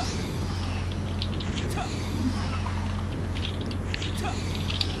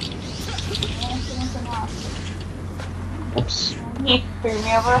 Oops. He threw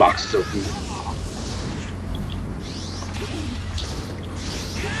me over. Box is open.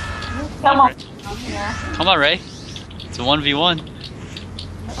 Someone down here. Come on, Ray. It's a 1v1.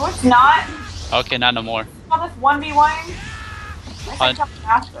 No, it's not. Okay, not no more. All this 1v1. I Fine. think I'm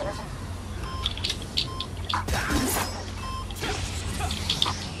faster.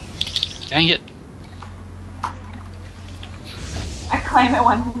 Dang it. I claim it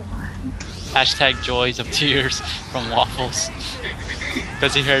 1v1. Hashtag joys of tears from Waffles.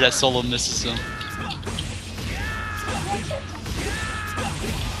 Because he heard that solo misses him.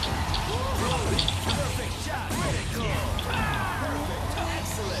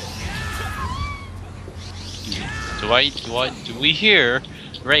 Do we hear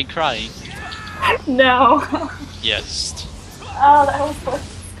Ray crying? No. Yes. Oh, that was the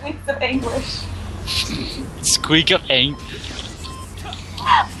squeaks of anguish. Squeak of ang.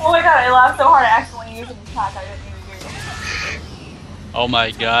 Oh my god, I laughed so hard I accidentally used an attack I didn't even do. Oh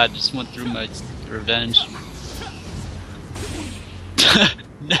my god, just went through my revenge.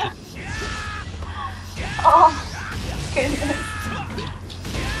 Oh, goodness.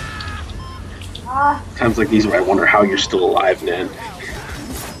 Ah, Times like these where I wonder how you're still alive, Nan.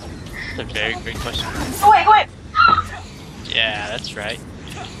 That's a very great question. oh wait. Yeah, that's right.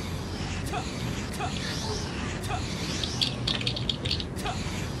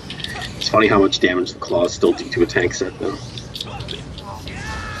 It's funny how much damage the claws still do to a tank set, though.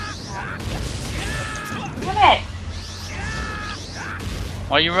 Damn it.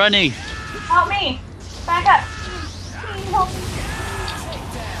 Why are you running? Help me. Back up. Please help me.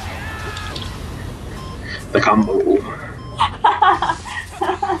 The combo.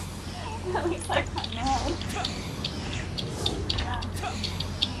 At least I got mad.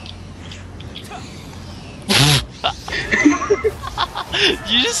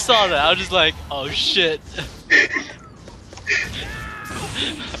 You just saw that. I was just like, oh shit.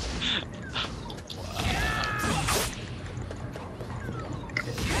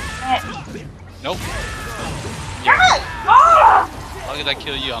 Nope. Yes! Ah! As long as I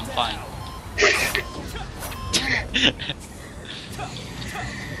kill you, I'm fine.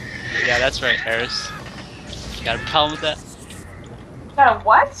 Yeah, that's right, Eris. You got a problem with that? Got a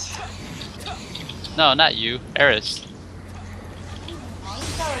what? No, not you. Eris.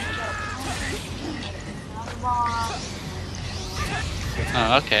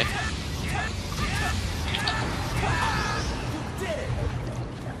 Oh, okay.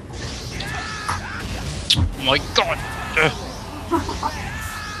 Oh my god! Ugh.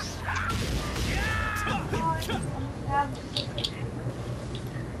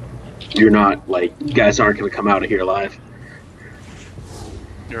 You're not, like, you guys aren't gonna come out of here alive.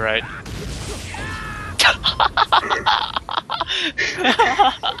 You're right.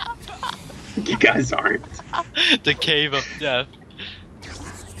 You guys aren't. The cave of death.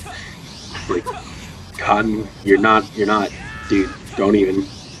 Like, Cotton, you're not, dude, don't even.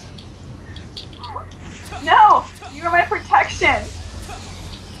 No! You are my protection!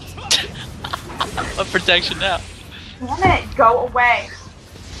 What protection now? Damn it, go away.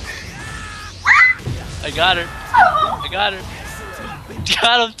 I got her. I got her.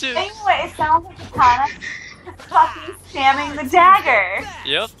 Got him too. Anyway, it sounds like Katana is fucking spamming the dagger.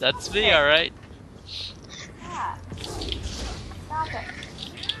 Yep, that's me, alright. Yeah. Stop it.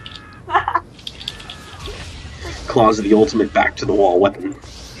 Claws are the ultimate back to the wall weapon.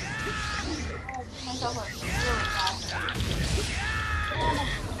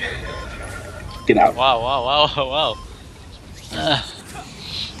 Get out. Wow, wow, wow, wow. Let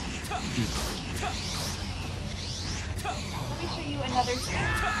me show you another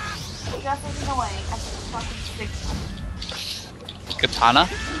thing. Just as annoying as the fucking stick. Katana?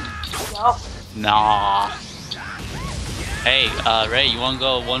 Yup. Nah. Hey, Ray, you wanna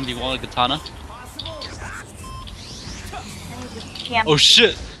go 1v1 with Katana? Oh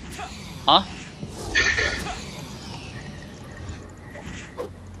shit! Huh?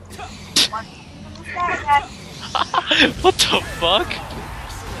 What the fuck?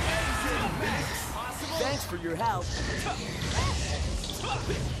 Thanks for your help.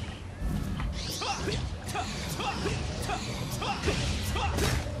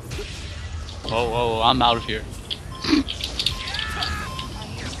 Whoa, whoa, I'm out of here.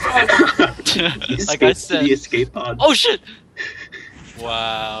 Like I said. The escape pod. Oh shit!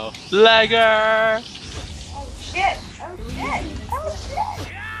 Wow. Lagger! Oh shit! Oh shit! Oh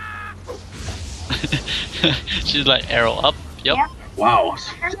shit! She's like arrow up. Yep. Yeah. Wow.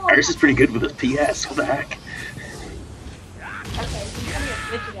 Iris is pretty good with his PS. What the heck? Okay, so you're gonna be a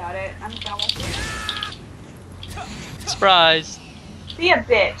bitch about it. I'm done with Surprise! it. Be a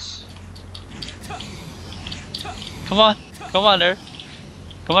bitch. Come on, come on, there.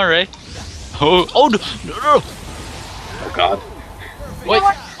 Come on, Ray. Oh, oh no, no, no. Oh god. Wait.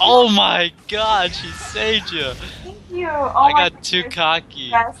 Oh my God, she saved you. Thank you. Oh I my got too goodness, cocky.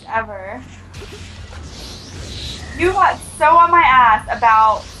 Best ever. You got so on my ass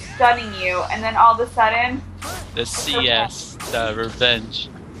about stunning you, and then all of a sudden, The CS, the revenge.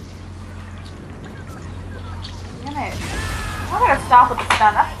 damn it. I gotta stop with the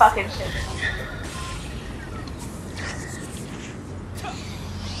stun. That fucking shit.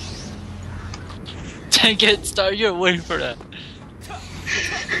 Dang it, Star, you're waiting for that.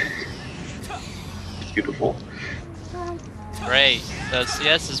 Beautiful. Great. The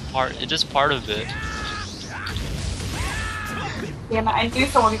CS is just part of it. Damn it, I knew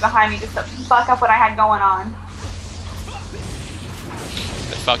someone would be behind me just to fuck up what I had going on.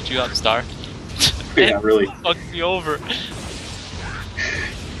 It fucked you up, Star. Yeah, really. It fucked me over.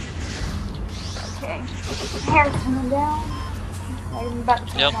 Okay. Hair's coming down. I'm about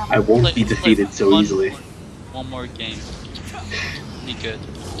to Yep. down. I won't be defeated so easily. One more game. Be good.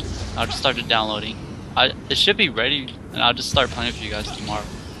 I'll just start downloading. It should be ready, and I'll just start playing with you guys tomorrow.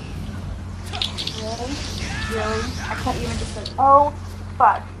 Really? Really? I can't even just like, oh,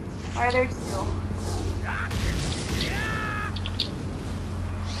 fuck. Why are there two?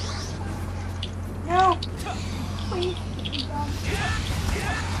 No! Please.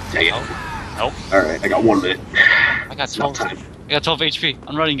 Dang it. Nope. Alright, I got 1 minute. I got It's not 12. time. I got 12 HP.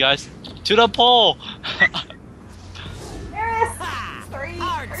 I'm running, guys. To the pole! There is! Three!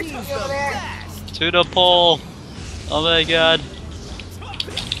 Our There's team's three the over there. best. To the pole! Oh my god.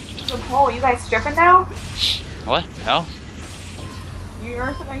 The pole, you guys stripping now? What? No?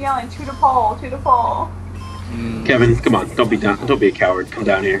 You're sitting there yelling, to the pole, to the pole. Mm. Kevin, come on. Don't be a coward. Come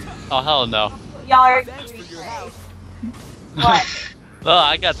down here. Oh, hell no. Y'all are Thanks for your help. what? Well,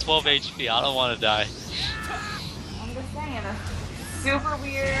 I got 12 HP. I don't want to die. I'm just saying, it's super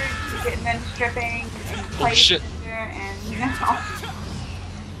weird getting into stripping and playing shit. and you know.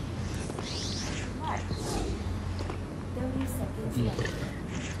 Much. 30 seconds left.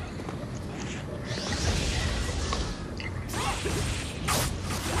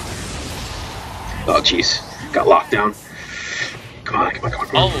 Oh, jeez. Got locked down. Come on, come on, come on.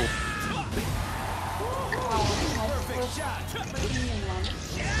 Come on. Oh, Perfect shot.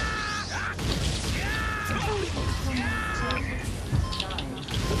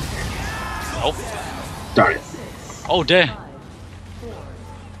 nope. Darn it. Oh, damn. 5, 4,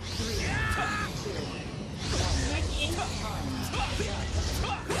 3, 2,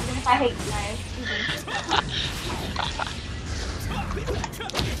 Even if I hate you guys.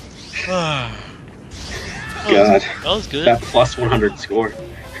 God. That was good. That plus 100 score.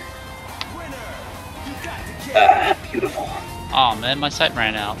 Beautiful. Oh man, my sight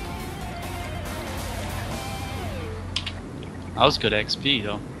ran out. That was good XP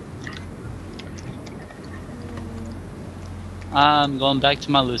though. I'm going back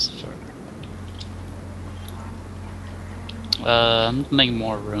to my Lucifer. I'm making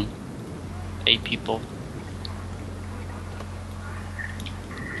more room. 8 people.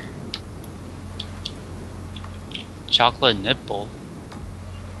 Chocolate nipple.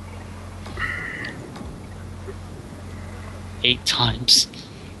 8 times.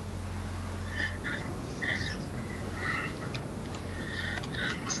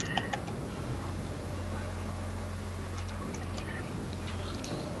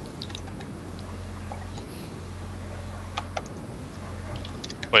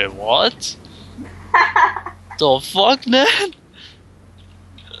 Wait, what? The fuck, man?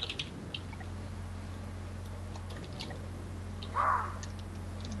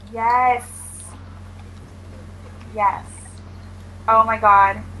 Yes. Yes. Oh my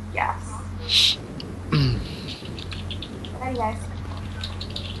god. Yes. Ready, guys.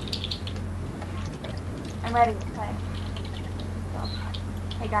 I'm ready to play. Let's go.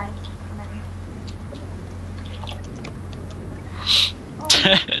 Hey guys, I'm ready. Oh,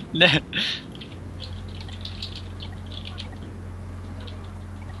 No.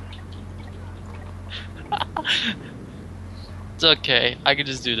 It's okay, I can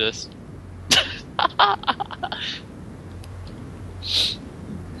just do this.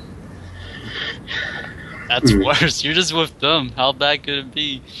 That's worse. You're just with them. How bad could it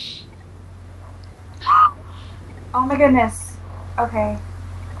be? oh my goodness. Okay.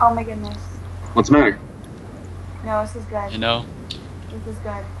 Oh my goodness. What's the matter? No, this is good. You know? This is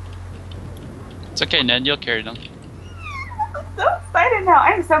good. It's okay, Ned. You'll carry them. I'm so excited now.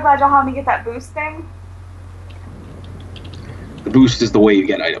 I'm so glad y'all helped me get that boost thing. The boost is the way you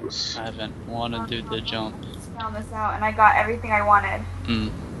get items. I haven't wanted to do the jump. Found this out, and I got everything I wanted.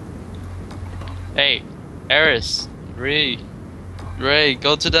 Hey, Eris, Ray,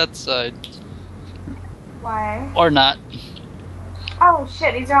 go to that side. Why? Or not. Oh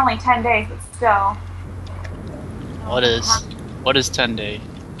shit, these are only 10 days, but still. What is 10 day?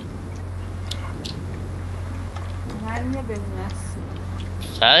 None of your business.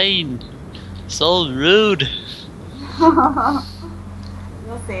 Fine. So rude.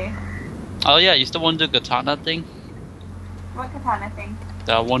 We'll see. Oh yeah, you still want to do katana thing? What katana thing?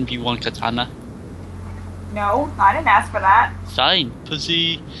 The 1v1 katana? No, I didn't ask for that. Fine,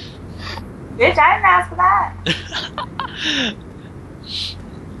 pussy. Bitch, Bitch, I didn't ask for that.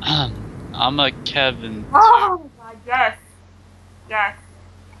 I'm a Kevin. Oh my god, yes. Yes.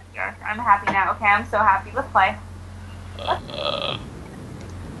 Yes, I'm happy now. Okay, I'm so happy. Let's play. I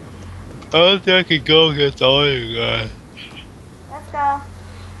don't think I could go against all you guys. Let's go.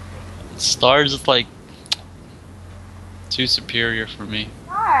 Stars is like too superior for me.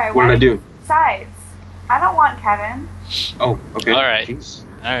 Alright, What did I do? Sides. I don't want Kevin. Oh, okay. Alright. Jeez.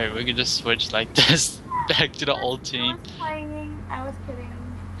 Alright, we can just switch like this back to the old I team. was playing. I was kidding.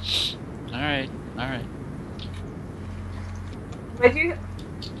 Alright, alright. But you...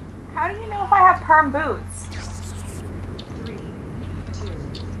 How do you know if I have perm boots? 3, 2,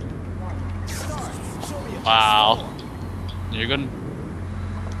 1. Wow. You're gonna.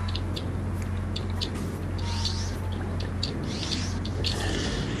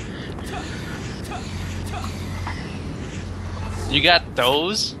 You got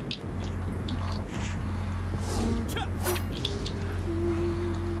those?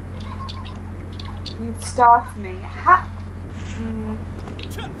 You stalked me. Ha!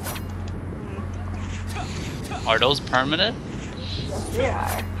 Are those permanent? Yes, they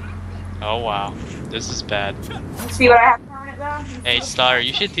are. Oh wow. This is bad. You see what I have permanent though? You Hey see Star,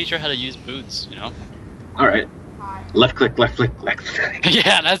 you should teach her how to use boots, you know? Alright. what- Left click, left click, left click.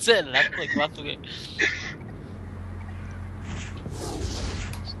 Yeah, that's it. Left click, left click.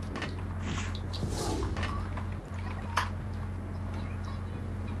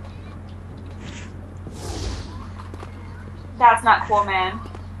 That's not cool, man.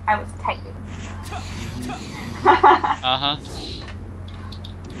 I was typing. Uh-huh.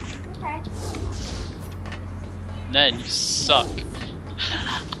 Okay. Ned, you suck.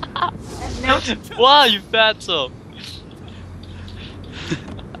 No. Wow, you fatso!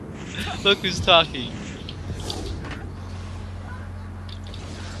 Look who's talking.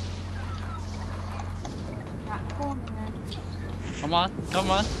 Not cool, man. Come on,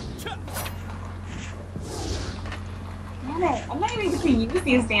 come on. Damn it. I'm not even able to use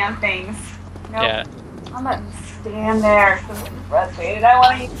these damn things. Nope. Yeah, I'm gonna stand there because I'm frustrated. I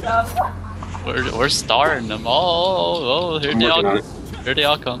want to use them. we're starring them. Oh, here I'm they working on all, it. here they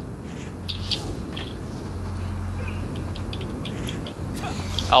all come.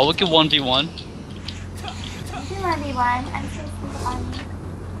 Oh, look at 1v1. You can run me one. I'm so fun.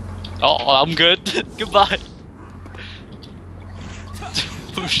 Oh, I'm good. Goodbye.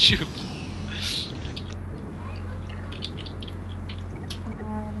 Oh shoot.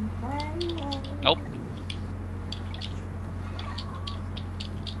 Nope.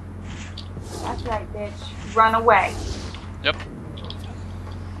 That's right, bitch. Run away. Yep.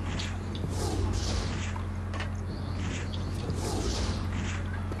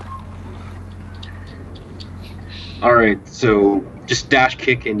 Alright, so just dash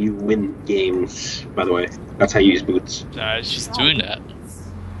kick and you win games, by the way. That's how you use boots. She's doing that.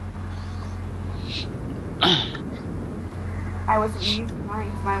 I wasn't using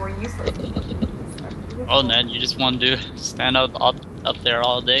mine. Mine were useless. Oh, Ned, you just want to stand up there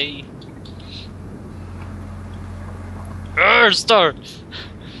all day? Star!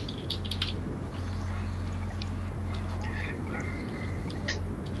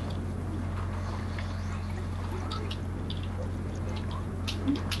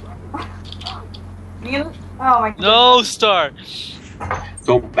 You? Oh my god. No, Star!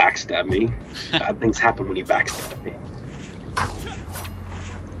 Don't backstab me. Bad things happen when you backstab me.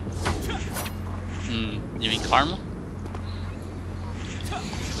 You mean karma?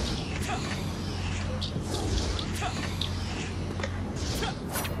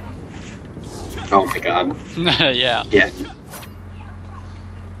 Oh my god. Yeah. Yeah.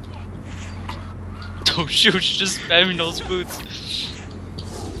 Oh shoot, she's just spamming those boots.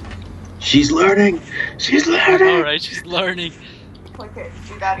 She's learning! She's learning! Alright, she's learning. Click it.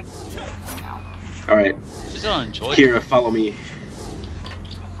 Do that again. No. Alright, She's gonna enjoy it. Kira, follow me.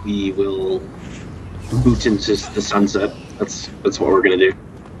 We will boot into the sunset. That's what we're gonna do.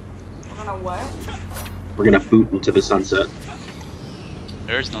 I don't know what. We're gonna boot into the sunset.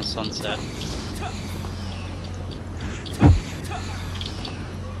 There's no sunset.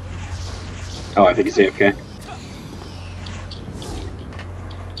 Oh, I think it's AFK.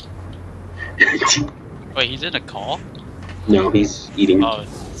 Wait, he's in a call? No, he's eating. Oh,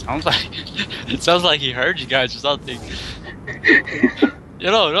 it sounds like he heard you guys or something.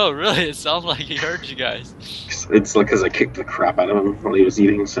 No, really, it sounds like he heard you guys. It's like because I kicked the crap out of him while he was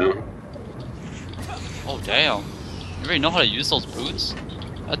eating, so. Oh, damn. You already know how to use those boots?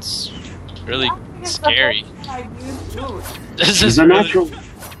 That's really I think it's the scary. first time I used boots. This She's is a really- natural.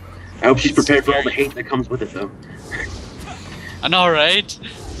 I hope she's prepared for all the hate that comes with it, though. I know, right?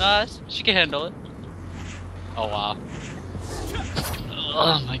 Nice. She can handle it. Oh wow.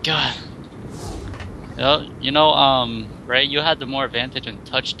 Oh my god. Ray, you had the more advantage in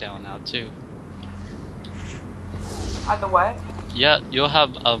touchdown now too. The what? Yeah, you'll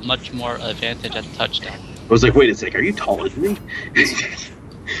have a much more advantage at touchdown. I was like, wait a sec, are you taller than me? Damn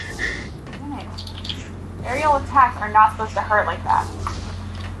it. Aerial attacks are not supposed to hurt like that.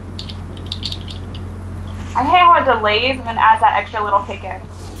 I hate how it delays and then adds that extra little kick in.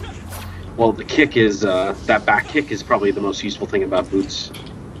 Well, the kick is, that back kick is probably the most useful thing about boots.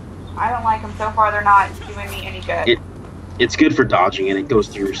 I don't like them so far. They're not doing me any good. It's good for dodging and it goes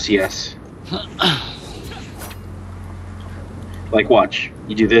through CS. Like, watch.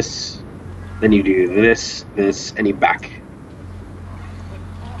 You do this, then you do this, and you back.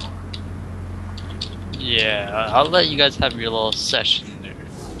 Yeah, I'll let you guys have your little session there.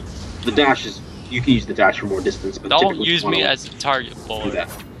 The dash is, you can use the dash for more distance, but Don't typically use you me wanna as a target do board. that.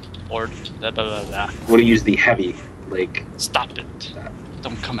 Or blah blah blah blah. You want to use the heavy, like, Stop it.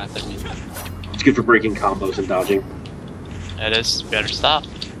 Don't come after me. it's good for breaking combos and dodging. It is. Better stop.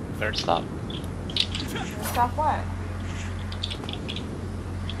 Better stop. Stop what?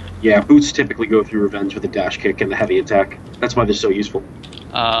 Yeah, boots typically go through revenge with the dash kick and the heavy attack. That's why they're so useful.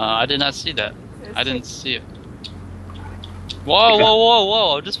 I did not see that. I didn't see it. Whoa, whoa, whoa,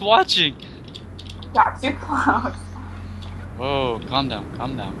 whoa! I'm just watching. Got too close. Whoa, calm down,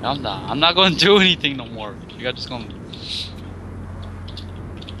 calm down, calm down. I'm not going to do anything no more. You guys just going to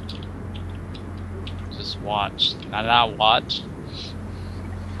just watch. Not watch.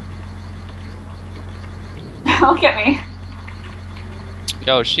 Look at me.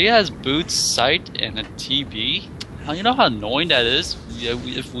 Yo, she has boots, sight, and a TB. How you know how annoying that is? Yeah,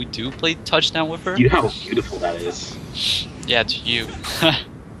 if we do play touchdown with her. You know how beautiful that is. Yeah, to you.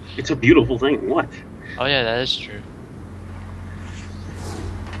 It's a beautiful thing. What? Oh yeah, that is true.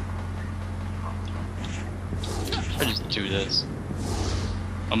 I just do this.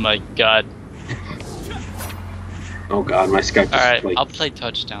 Oh my god. Oh god, my Skype is Alright, like... I'll play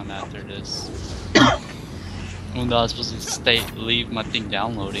touchdown after this. Oh no, I was supposed to leave my thing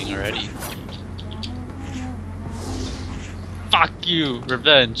downloading already. Fuck you,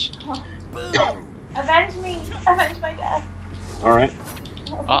 revenge. Avenge me. Avenge my death. Alright.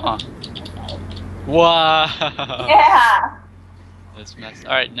 Wow. Yeah. That's messed.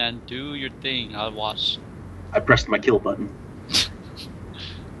 Alright, Nan, do your thing. I'll watch. I pressed my kill button.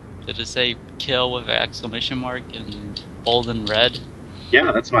 Did it say kill with an exclamation mark in bold and red?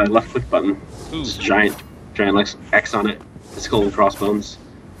 Yeah, that's my left click button. Ooh. It's a giant X on it. The skull and crossbones.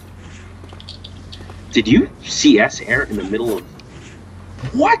 Did you CS air in the middle of...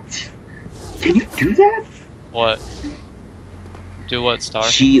 What? Can you do that? What? Do what, Star?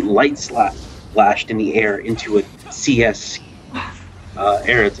 She light flashed in the air into a CS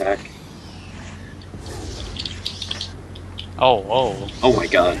air attack. Oh. Oh my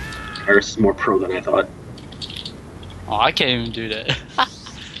god. Iris is more pro than I thought. Oh, I can't even do that.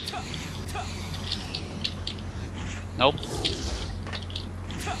 Nope.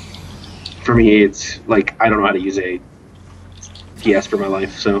 For me, it's like, I don't know how to use a PS for my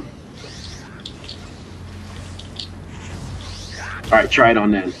life, so... Alright, try it on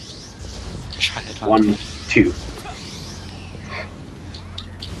then. Try it on. 1, 2.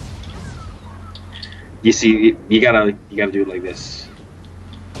 You see, you gotta do it like this.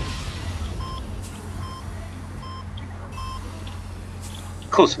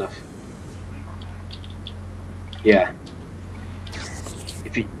 Close enough. Yeah.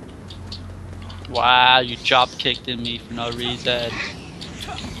 If you... Wow, you drop kicked in me for no reason.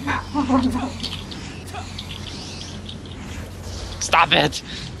 Stop it!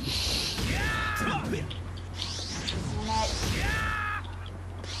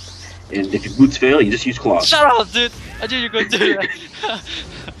 And if your boots fail, you just use claws. Shut up, dude! I knew you were going to do that.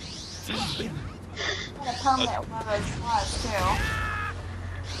 I'm gonna permanent one of those claws too.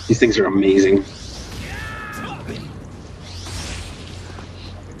 These things are amazing.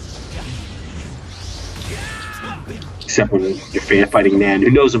 Except when you're fighting Nan, who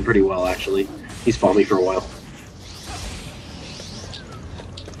knows him pretty well, actually. He's followed me for a while.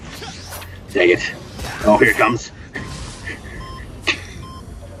 Dang it. Oh, here it comes.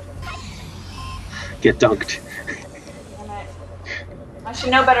 Get dunked. Damn it. I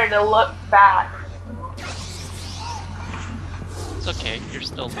should know better to look back. It's okay, you're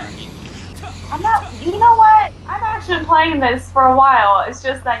still learning. I'm not. You know what? I've actually been playing this for a while. It's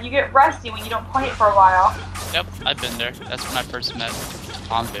just that you get rusty when you don't play it for a while. Yep, I've been there. That's when I first met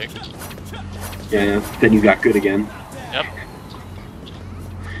Convic. Yeah, then you got good again. Yep.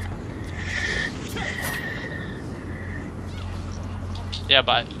 Yeah,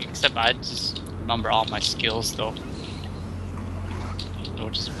 but except I just remember all my skills though,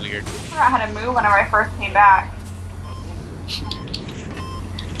 which is weird. I forgot how to move whenever I first came back.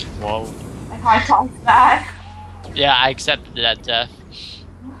 Whoa. Like how I tossed that. Yeah, I accepted that death.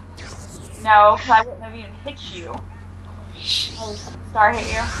 No, because I wouldn't have even hit you. Oh, Star hit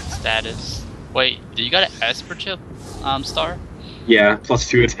you. Status. Wait, do you got an S per chip? Star? Yeah,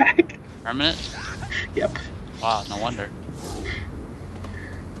 +2 attack. Permanent? Yep. Wow, no wonder.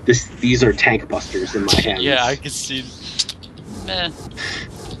 These are tank busters in my hands. Yeah, I can see. Man,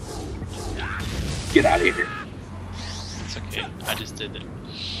 Get out of here. it's okay. I just did it.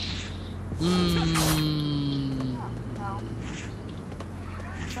 No.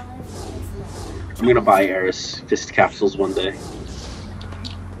 I'm gonna buy Eris Fist capsules one day.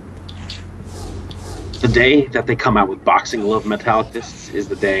 The day that they come out with Boxing Glove Metallic Fists is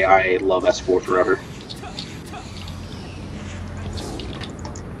the day I love S4 forever.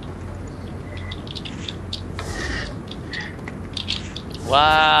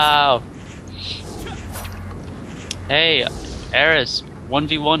 Wow. Hey, Eris,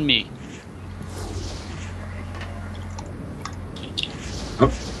 1v1 me. Oh.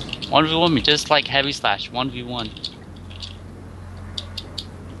 1v1 me, just like Heavy Slash, 1v1.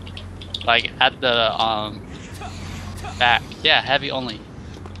 Like at the back. Yeah, heavy only.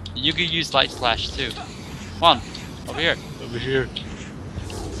 You could use Light Slash too. Come on, over here. Over here.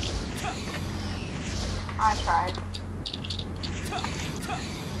 I tried.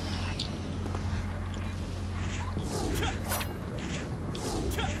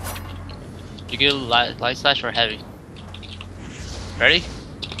 You get light slash or heavy. Ready?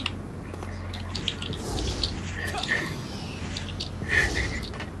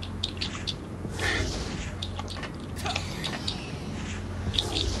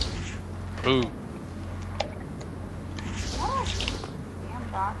 Ooh.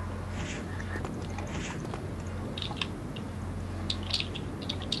 Damn doc.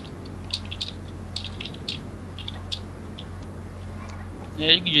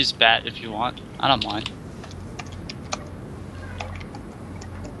 Yeah, you can use bat if you want. I don't mind.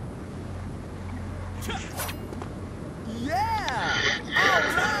 Yeah!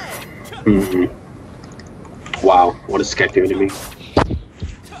 Alright! Mm-hmm. Wow, what is Skek doing to me?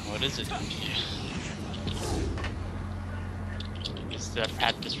 What is it doing to you? It's the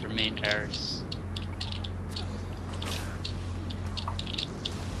practice for main Paris.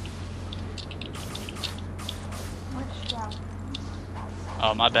 Which one?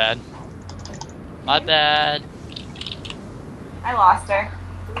 Oh, my bad. My bad. I lost her.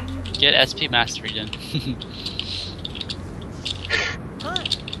 Get SP mastery then.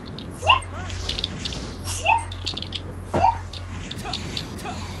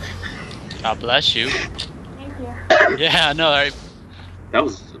 God bless you. Thank you. Yeah, I know, right? That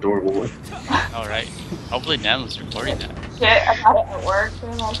was adorable. Alright. Hopefully Nana's recording that. Shit, I got it at work.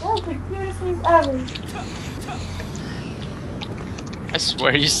 They're like, that's the cutest thing ever. I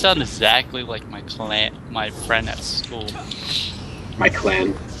swear, you sound exactly like my friend at school. My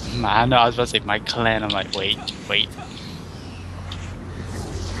clan. I know, I was about to say my clan. I'm like, wait.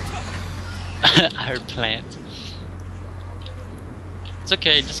 I heard plant. It's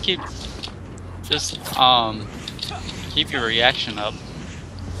okay, just keep your reaction up.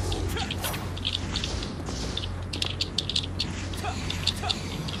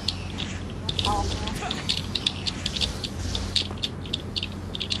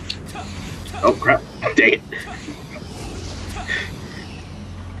 Oh crap! Dang it!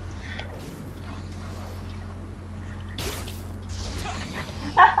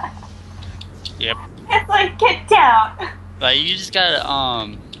 Yep. It's like, get down. Like, you just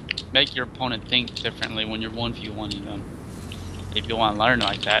gotta make your opponent think differently when you're 1v1ing them. If you want to learn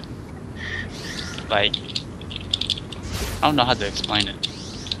like that. Like, I don't know how to explain it.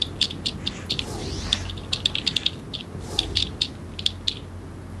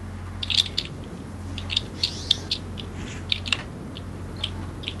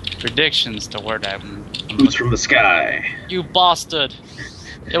 Prediction's the word I'm Boots from the sky. You bastard!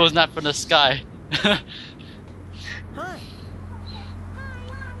 It was not from the sky. Hi.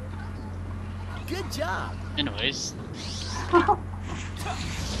 Good job. Anyways,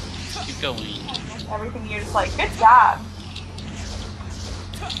 keep going. Everything you're just like, good job.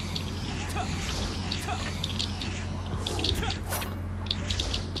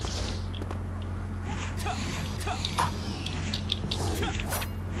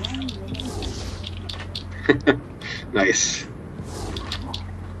 Nice.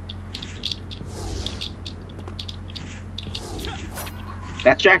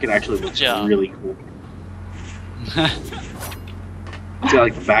 That jacket actually looks Yeah. really cool. got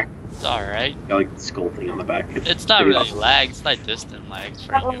like the back, It's alright. got like the skull thing on the back. It's not pretty really awesome. lag, it's not distant lags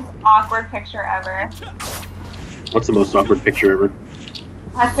for That was you. the most awkward picture ever. What's the most awkward picture ever?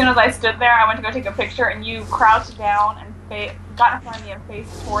 As soon as I stood there, I went to go take a picture, and you crouched down and got in front of me and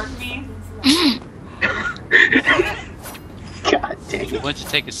faced towards me. God dang You it. went to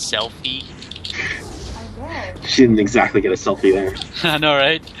take a selfie. I did. She didn't exactly get a selfie there. I know,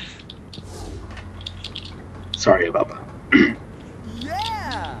 right? Sorry about that.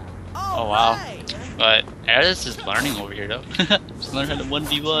 Yeah. Oh, wow. But Eris is learning over here, though. Just learn how to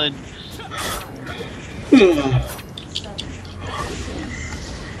 1v1.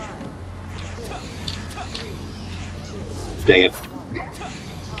 Dang it.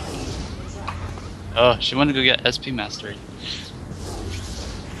 Oh, she wanted to go get SP mastery.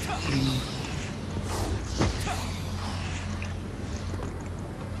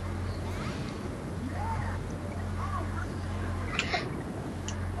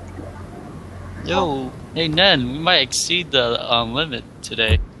 Yo, hey Nen, we might exceed the limit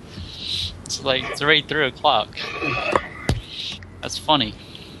today. It's like it's already 3 o'clock. That's funny.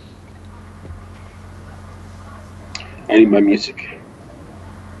 I need my music.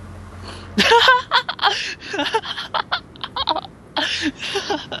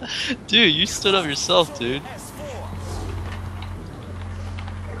 Dude, you stood up yourself, dude.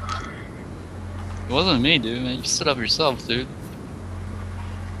 It wasn't me, dude, man. You stood up yourself, dude.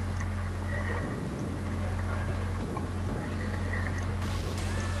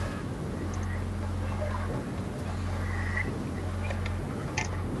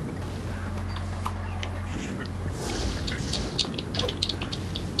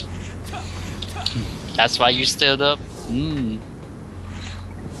 That's why you stood up? Hmm.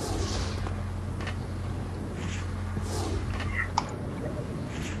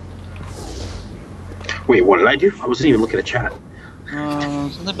 Wait, what did I do? I wasn't even looking at chat.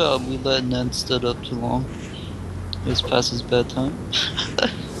 Something about we let Nen stood up too long. It was past his bedtime.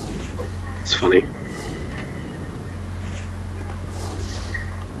 It's funny.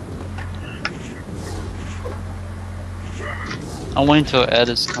 I'll wait until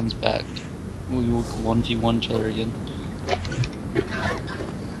Edis comes back. We will 1v1 each other again.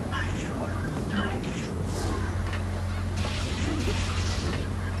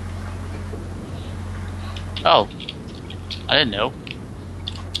 Oh. I didn't know.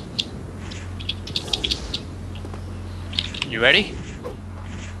 You ready?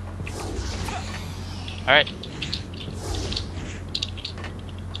 Alright.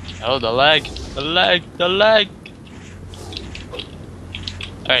 Oh, the lag. The lag. The lag.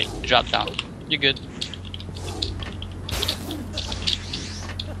 Alright, drop down. You're good.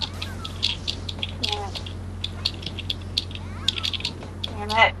 Damn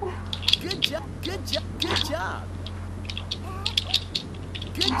it. Good job. Good job. Good job.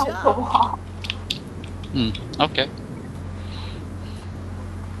 Good That was the job. wall. Okay.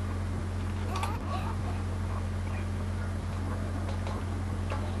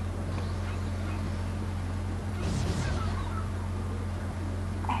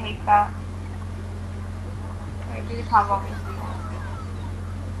 I hate that. Wait, do the combo.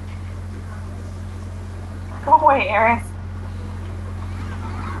 Go away, Eris.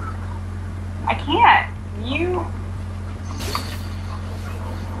 I can't. You.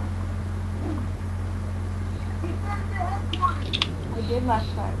 I did last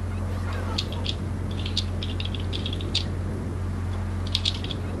time.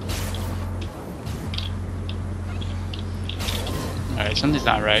 Alright, something's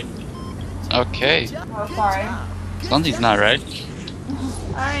not right. Okay. Good job. Oh, Good sorry. job. Good Something's job. not right.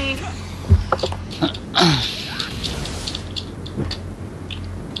 Alright.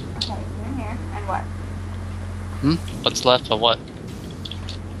 Okay, in here. And what? What's left of what?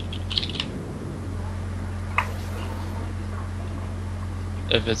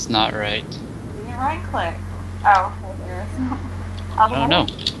 If it's not right. You didn't right click. Oh, okay, Eris. I don't know.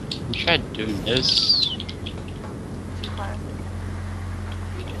 We tried doing this.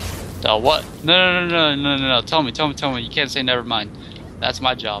 The what? No. Tell me. You can't say never mind. That's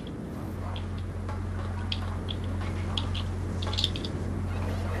my job.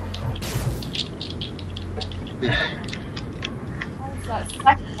 What's that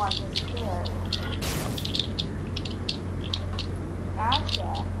second one? That's good.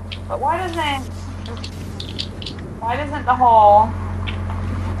 Gotcha. But why doesn't the hole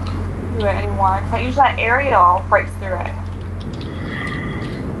do it anymore? Because usually that aerial breaks through it.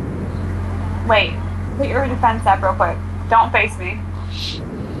 Wait, put your defense up real quick. Don't face me.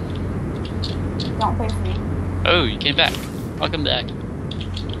 Don't face me. Oh, you came back. Welcome back.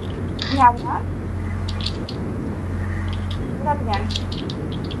 You have that? What up again.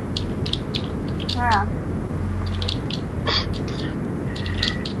 Turn around.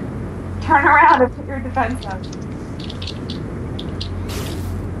 Turn around and put your defense up.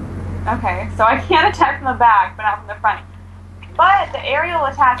 Okay, so I can't attack from the back, but not from the front. But the aerial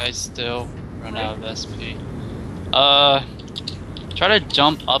attack. I still run out of SP. Try to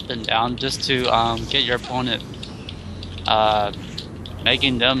jump up and down just to get your opponent,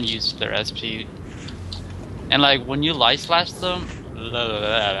 making them use their SP. And like when you light slash them,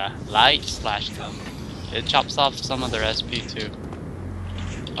 it chops off some of their SP too.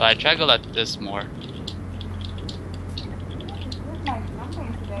 But I try to go like this more. Where's my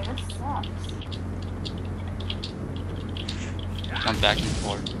jumping today? This sucks. Jump back and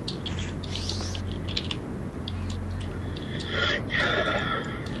forth.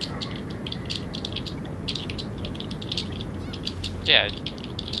 Yeah,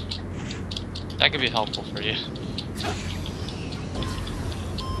 that could be helpful for you.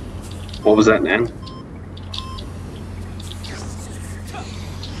 What was that, Nan?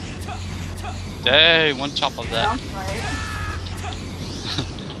 Dang, one chop of that. Sounds right.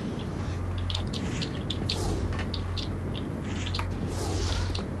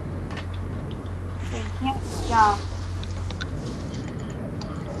 So you can't jump.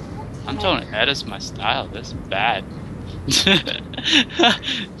 I'm telling Ed is my style. This is bad.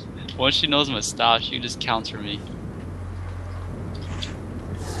 Once she knows my style, she just counter me.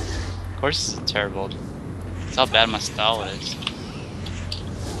 Of course, this is terrible. That's how bad my style is.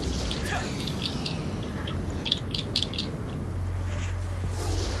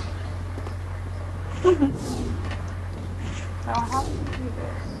 So how do you do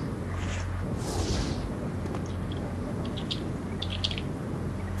this?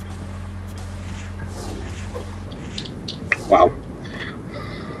 Wow.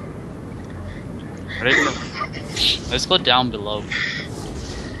 Ready? Let's go down below.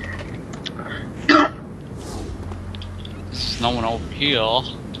 There's no one over here.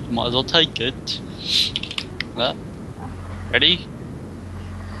 Might as well take it. Ready?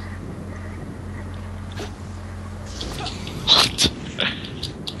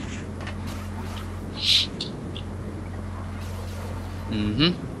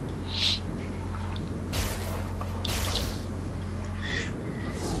 Mm-hmm.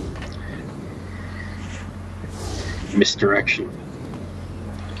 Misdirection.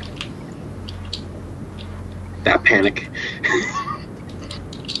 That panic.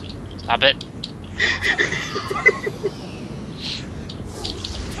 Stop it.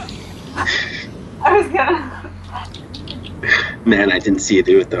 I was gonna Man, I didn't see you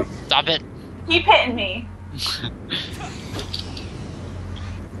do it though. Stop it. keep hitting me.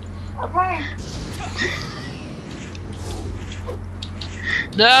 Okay.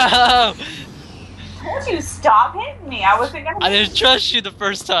 No! Told you stop hitting me. I wasn't gonna. I didn't trust you the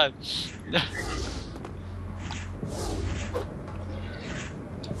first time.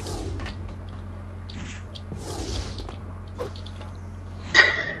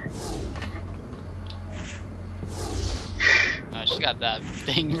 She got that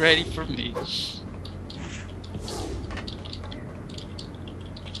thing ready for me.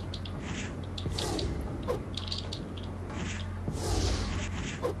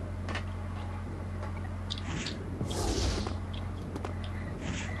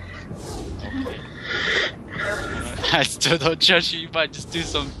 I still don't trust you. You might just do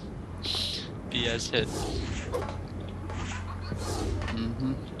some BS hit.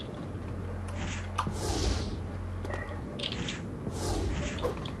 Mm-hmm.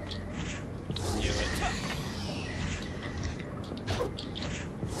 Knew it.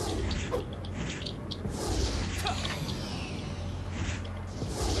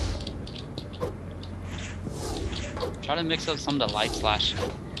 Try to mix up some of the light slash.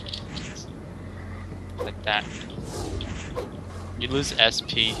 Like that. You lose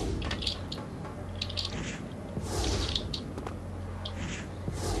SP.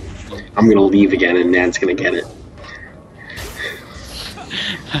 I'm gonna leave again and Nan's gonna get it.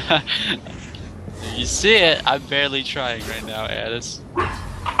 You see it? I'm barely trying right now, Addis.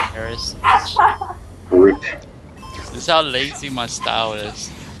 Harris. Rip. This is how lazy my style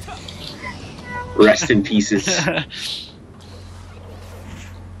is. Rest in pieces.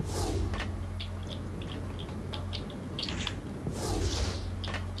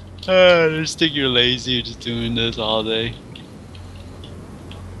 I just think you're lazy, you're just doing this all day.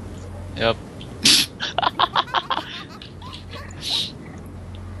 Yep.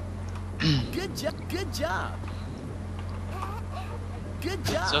 Good job. Good job. Good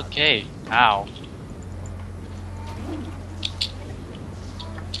job. It's okay. Ow.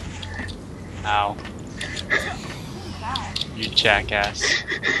 Ow. You jackass.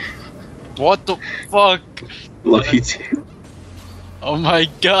 What the fuck? Love you too. Oh my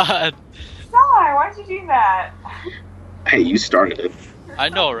god. Sorry, why'd you do that? Hey, you started it. I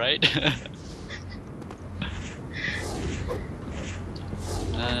know, right?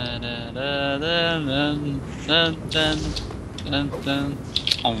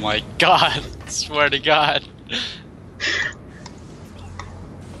 Oh my god. Swear to god.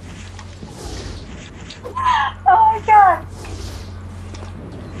 Oh my god.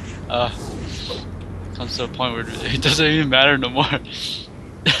 Comes to a point where it doesn't even matter no more.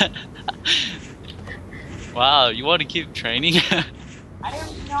 Wow, you want to keep training? I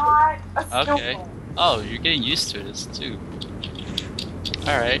am not a stone. Okay. Oh, you're getting used to this too.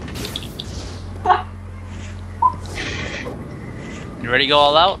 Alright. You ready to go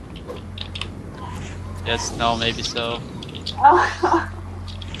all out? Yes, no, maybe so. Oh.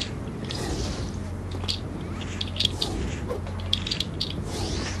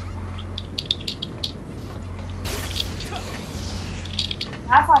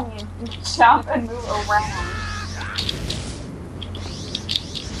 That's on you. You jump and move around.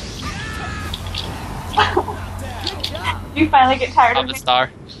 You finally get tired I'm of the me?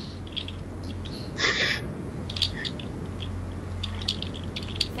 star.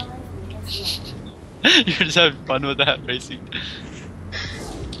 You're just having fun with that, racing.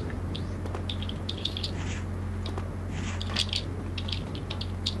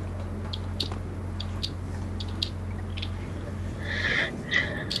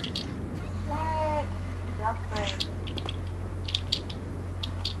 What? Nothing.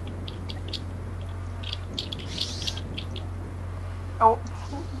 Oh.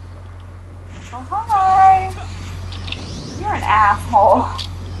 Oh, hi. You're an asshole.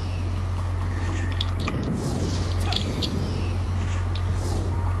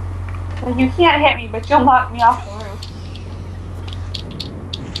 Well, you can't hit me, but you'll knock me off the roof.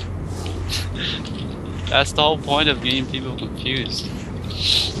 That's the whole point of getting people confused.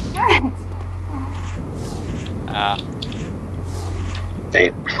 Ah.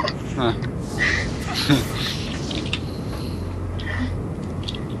 Damn. Huh.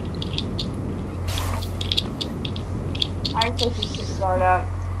 I took this shit guard up.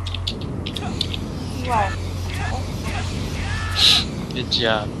 What? Good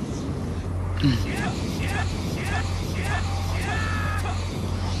job.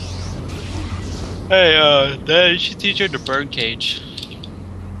 Hey, Dad, you should teach her the bird cage.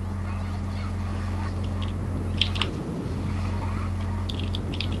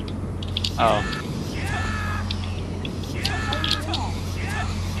 Oh.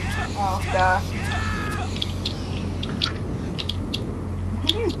 Oh, gosh.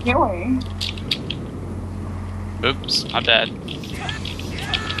 What are you doing? Oops, my bad.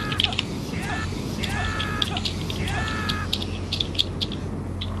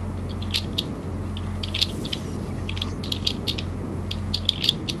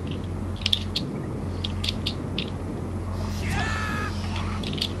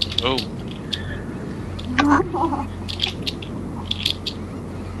 Oh.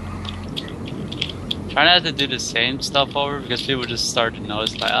 Try not to do the same stuff over because people just start to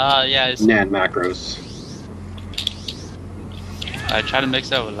notice like, ah, yeah, it's Nad macros. I try to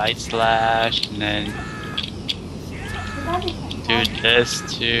mix it with light slash and then do this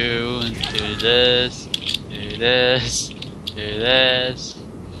too, and do this, do this, do this.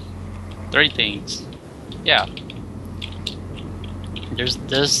 3 things. Yeah. There's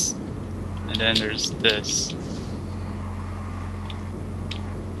this, and then there's this.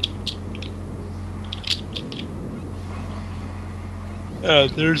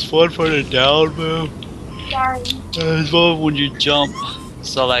 There's one for the down move. Sorry. There's one when you jump.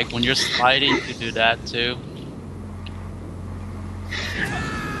 So like when you're sliding, you do that too.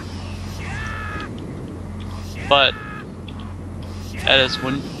 But Edis,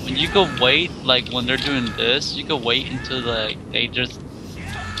 when you go wait, like when they're doing this, you can wait until they just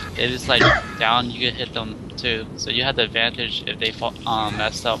like down. You can hit them too. So you have the advantage if they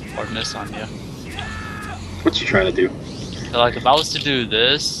mess up or miss on you. What you trying to do? So like if I was to do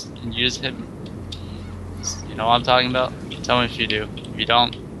this and you just hit me, you know what I'm talking about? Tell me if you do. If you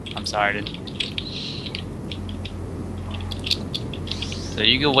don't, I'm sorry, dude. So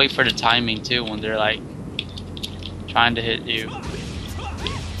you can wait for the timing too when they're like trying to hit you.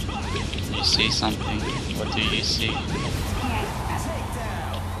 You see something. What do you see?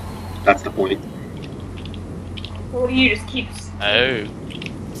 That's the point. So what do you just keep? Oh.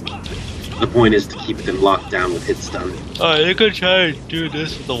 The point is to keep them locked down with hit stun. Oh, you could try to do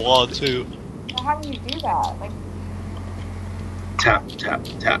this with the wall too. Well, how do you do that? Like, Tap, tap,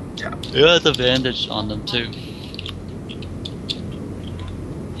 tap, tap. You have the bandage on them too.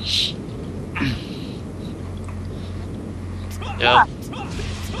 Yep.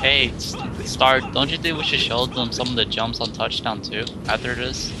 Hey, Star, don't you think we should show them some of the jumps on touchdown too after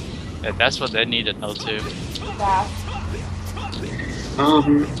this? Yeah, that's what they need to know too. Yeah.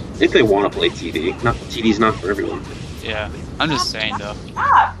 If they want to play TD, TD's not for everyone. Yeah, I'm just saying though.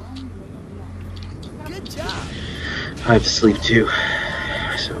 Ah, Good job. I have to sleep too,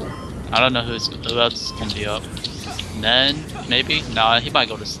 so I don't know who else is gonna be up. Then maybe? Nah, he might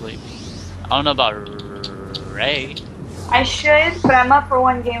go to sleep. I don't know about Ray. I should, but I'm up for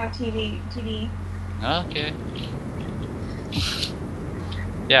one game of TD. Okay.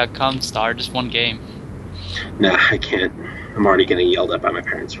 Yeah, come Star, just one game. nah, I can't. I'm already getting yelled at by my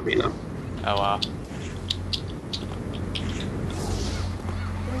parents for being up. Oh wow.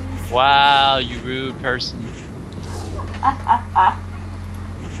 Wow, you rude person.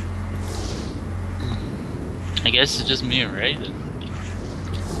 I guess it's just me and Ray then.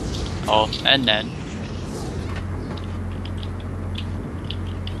 Oh, and then.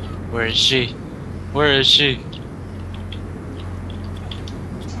 Where is she? Where is she? 10,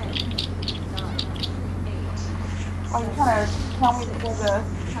 9, 8, Are you trying to tell me that there's a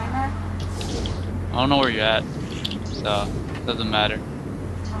timer? I don't know where you're at, so doesn't matter.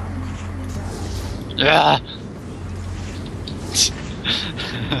 Ah!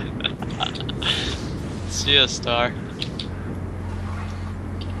 See ya, Star.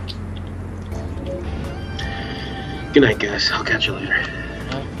 Good night, guys. I'll catch you later.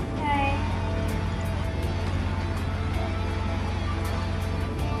 Okay.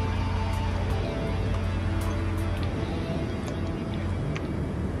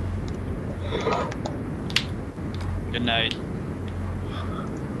 Good night.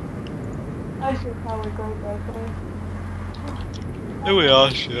 I should probably go to bed today. Here we are,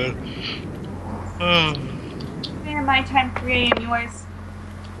 shit. 3 a.m. my time, 3 a.m. yours.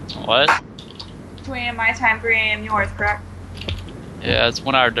 What? 2 a.m. my time, 3 a.m. yours, correct? Yeah, it's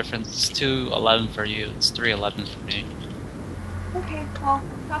 1 hour difference. It's 2:11 for you. It's 3:11 for me. Okay, well,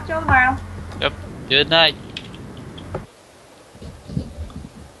 talk to you tomorrow. Yep. Good night.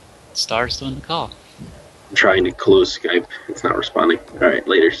 Star's doing the call. I'm trying to close Skype. It's not responding. Alright,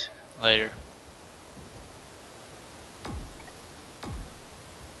 laters. Later.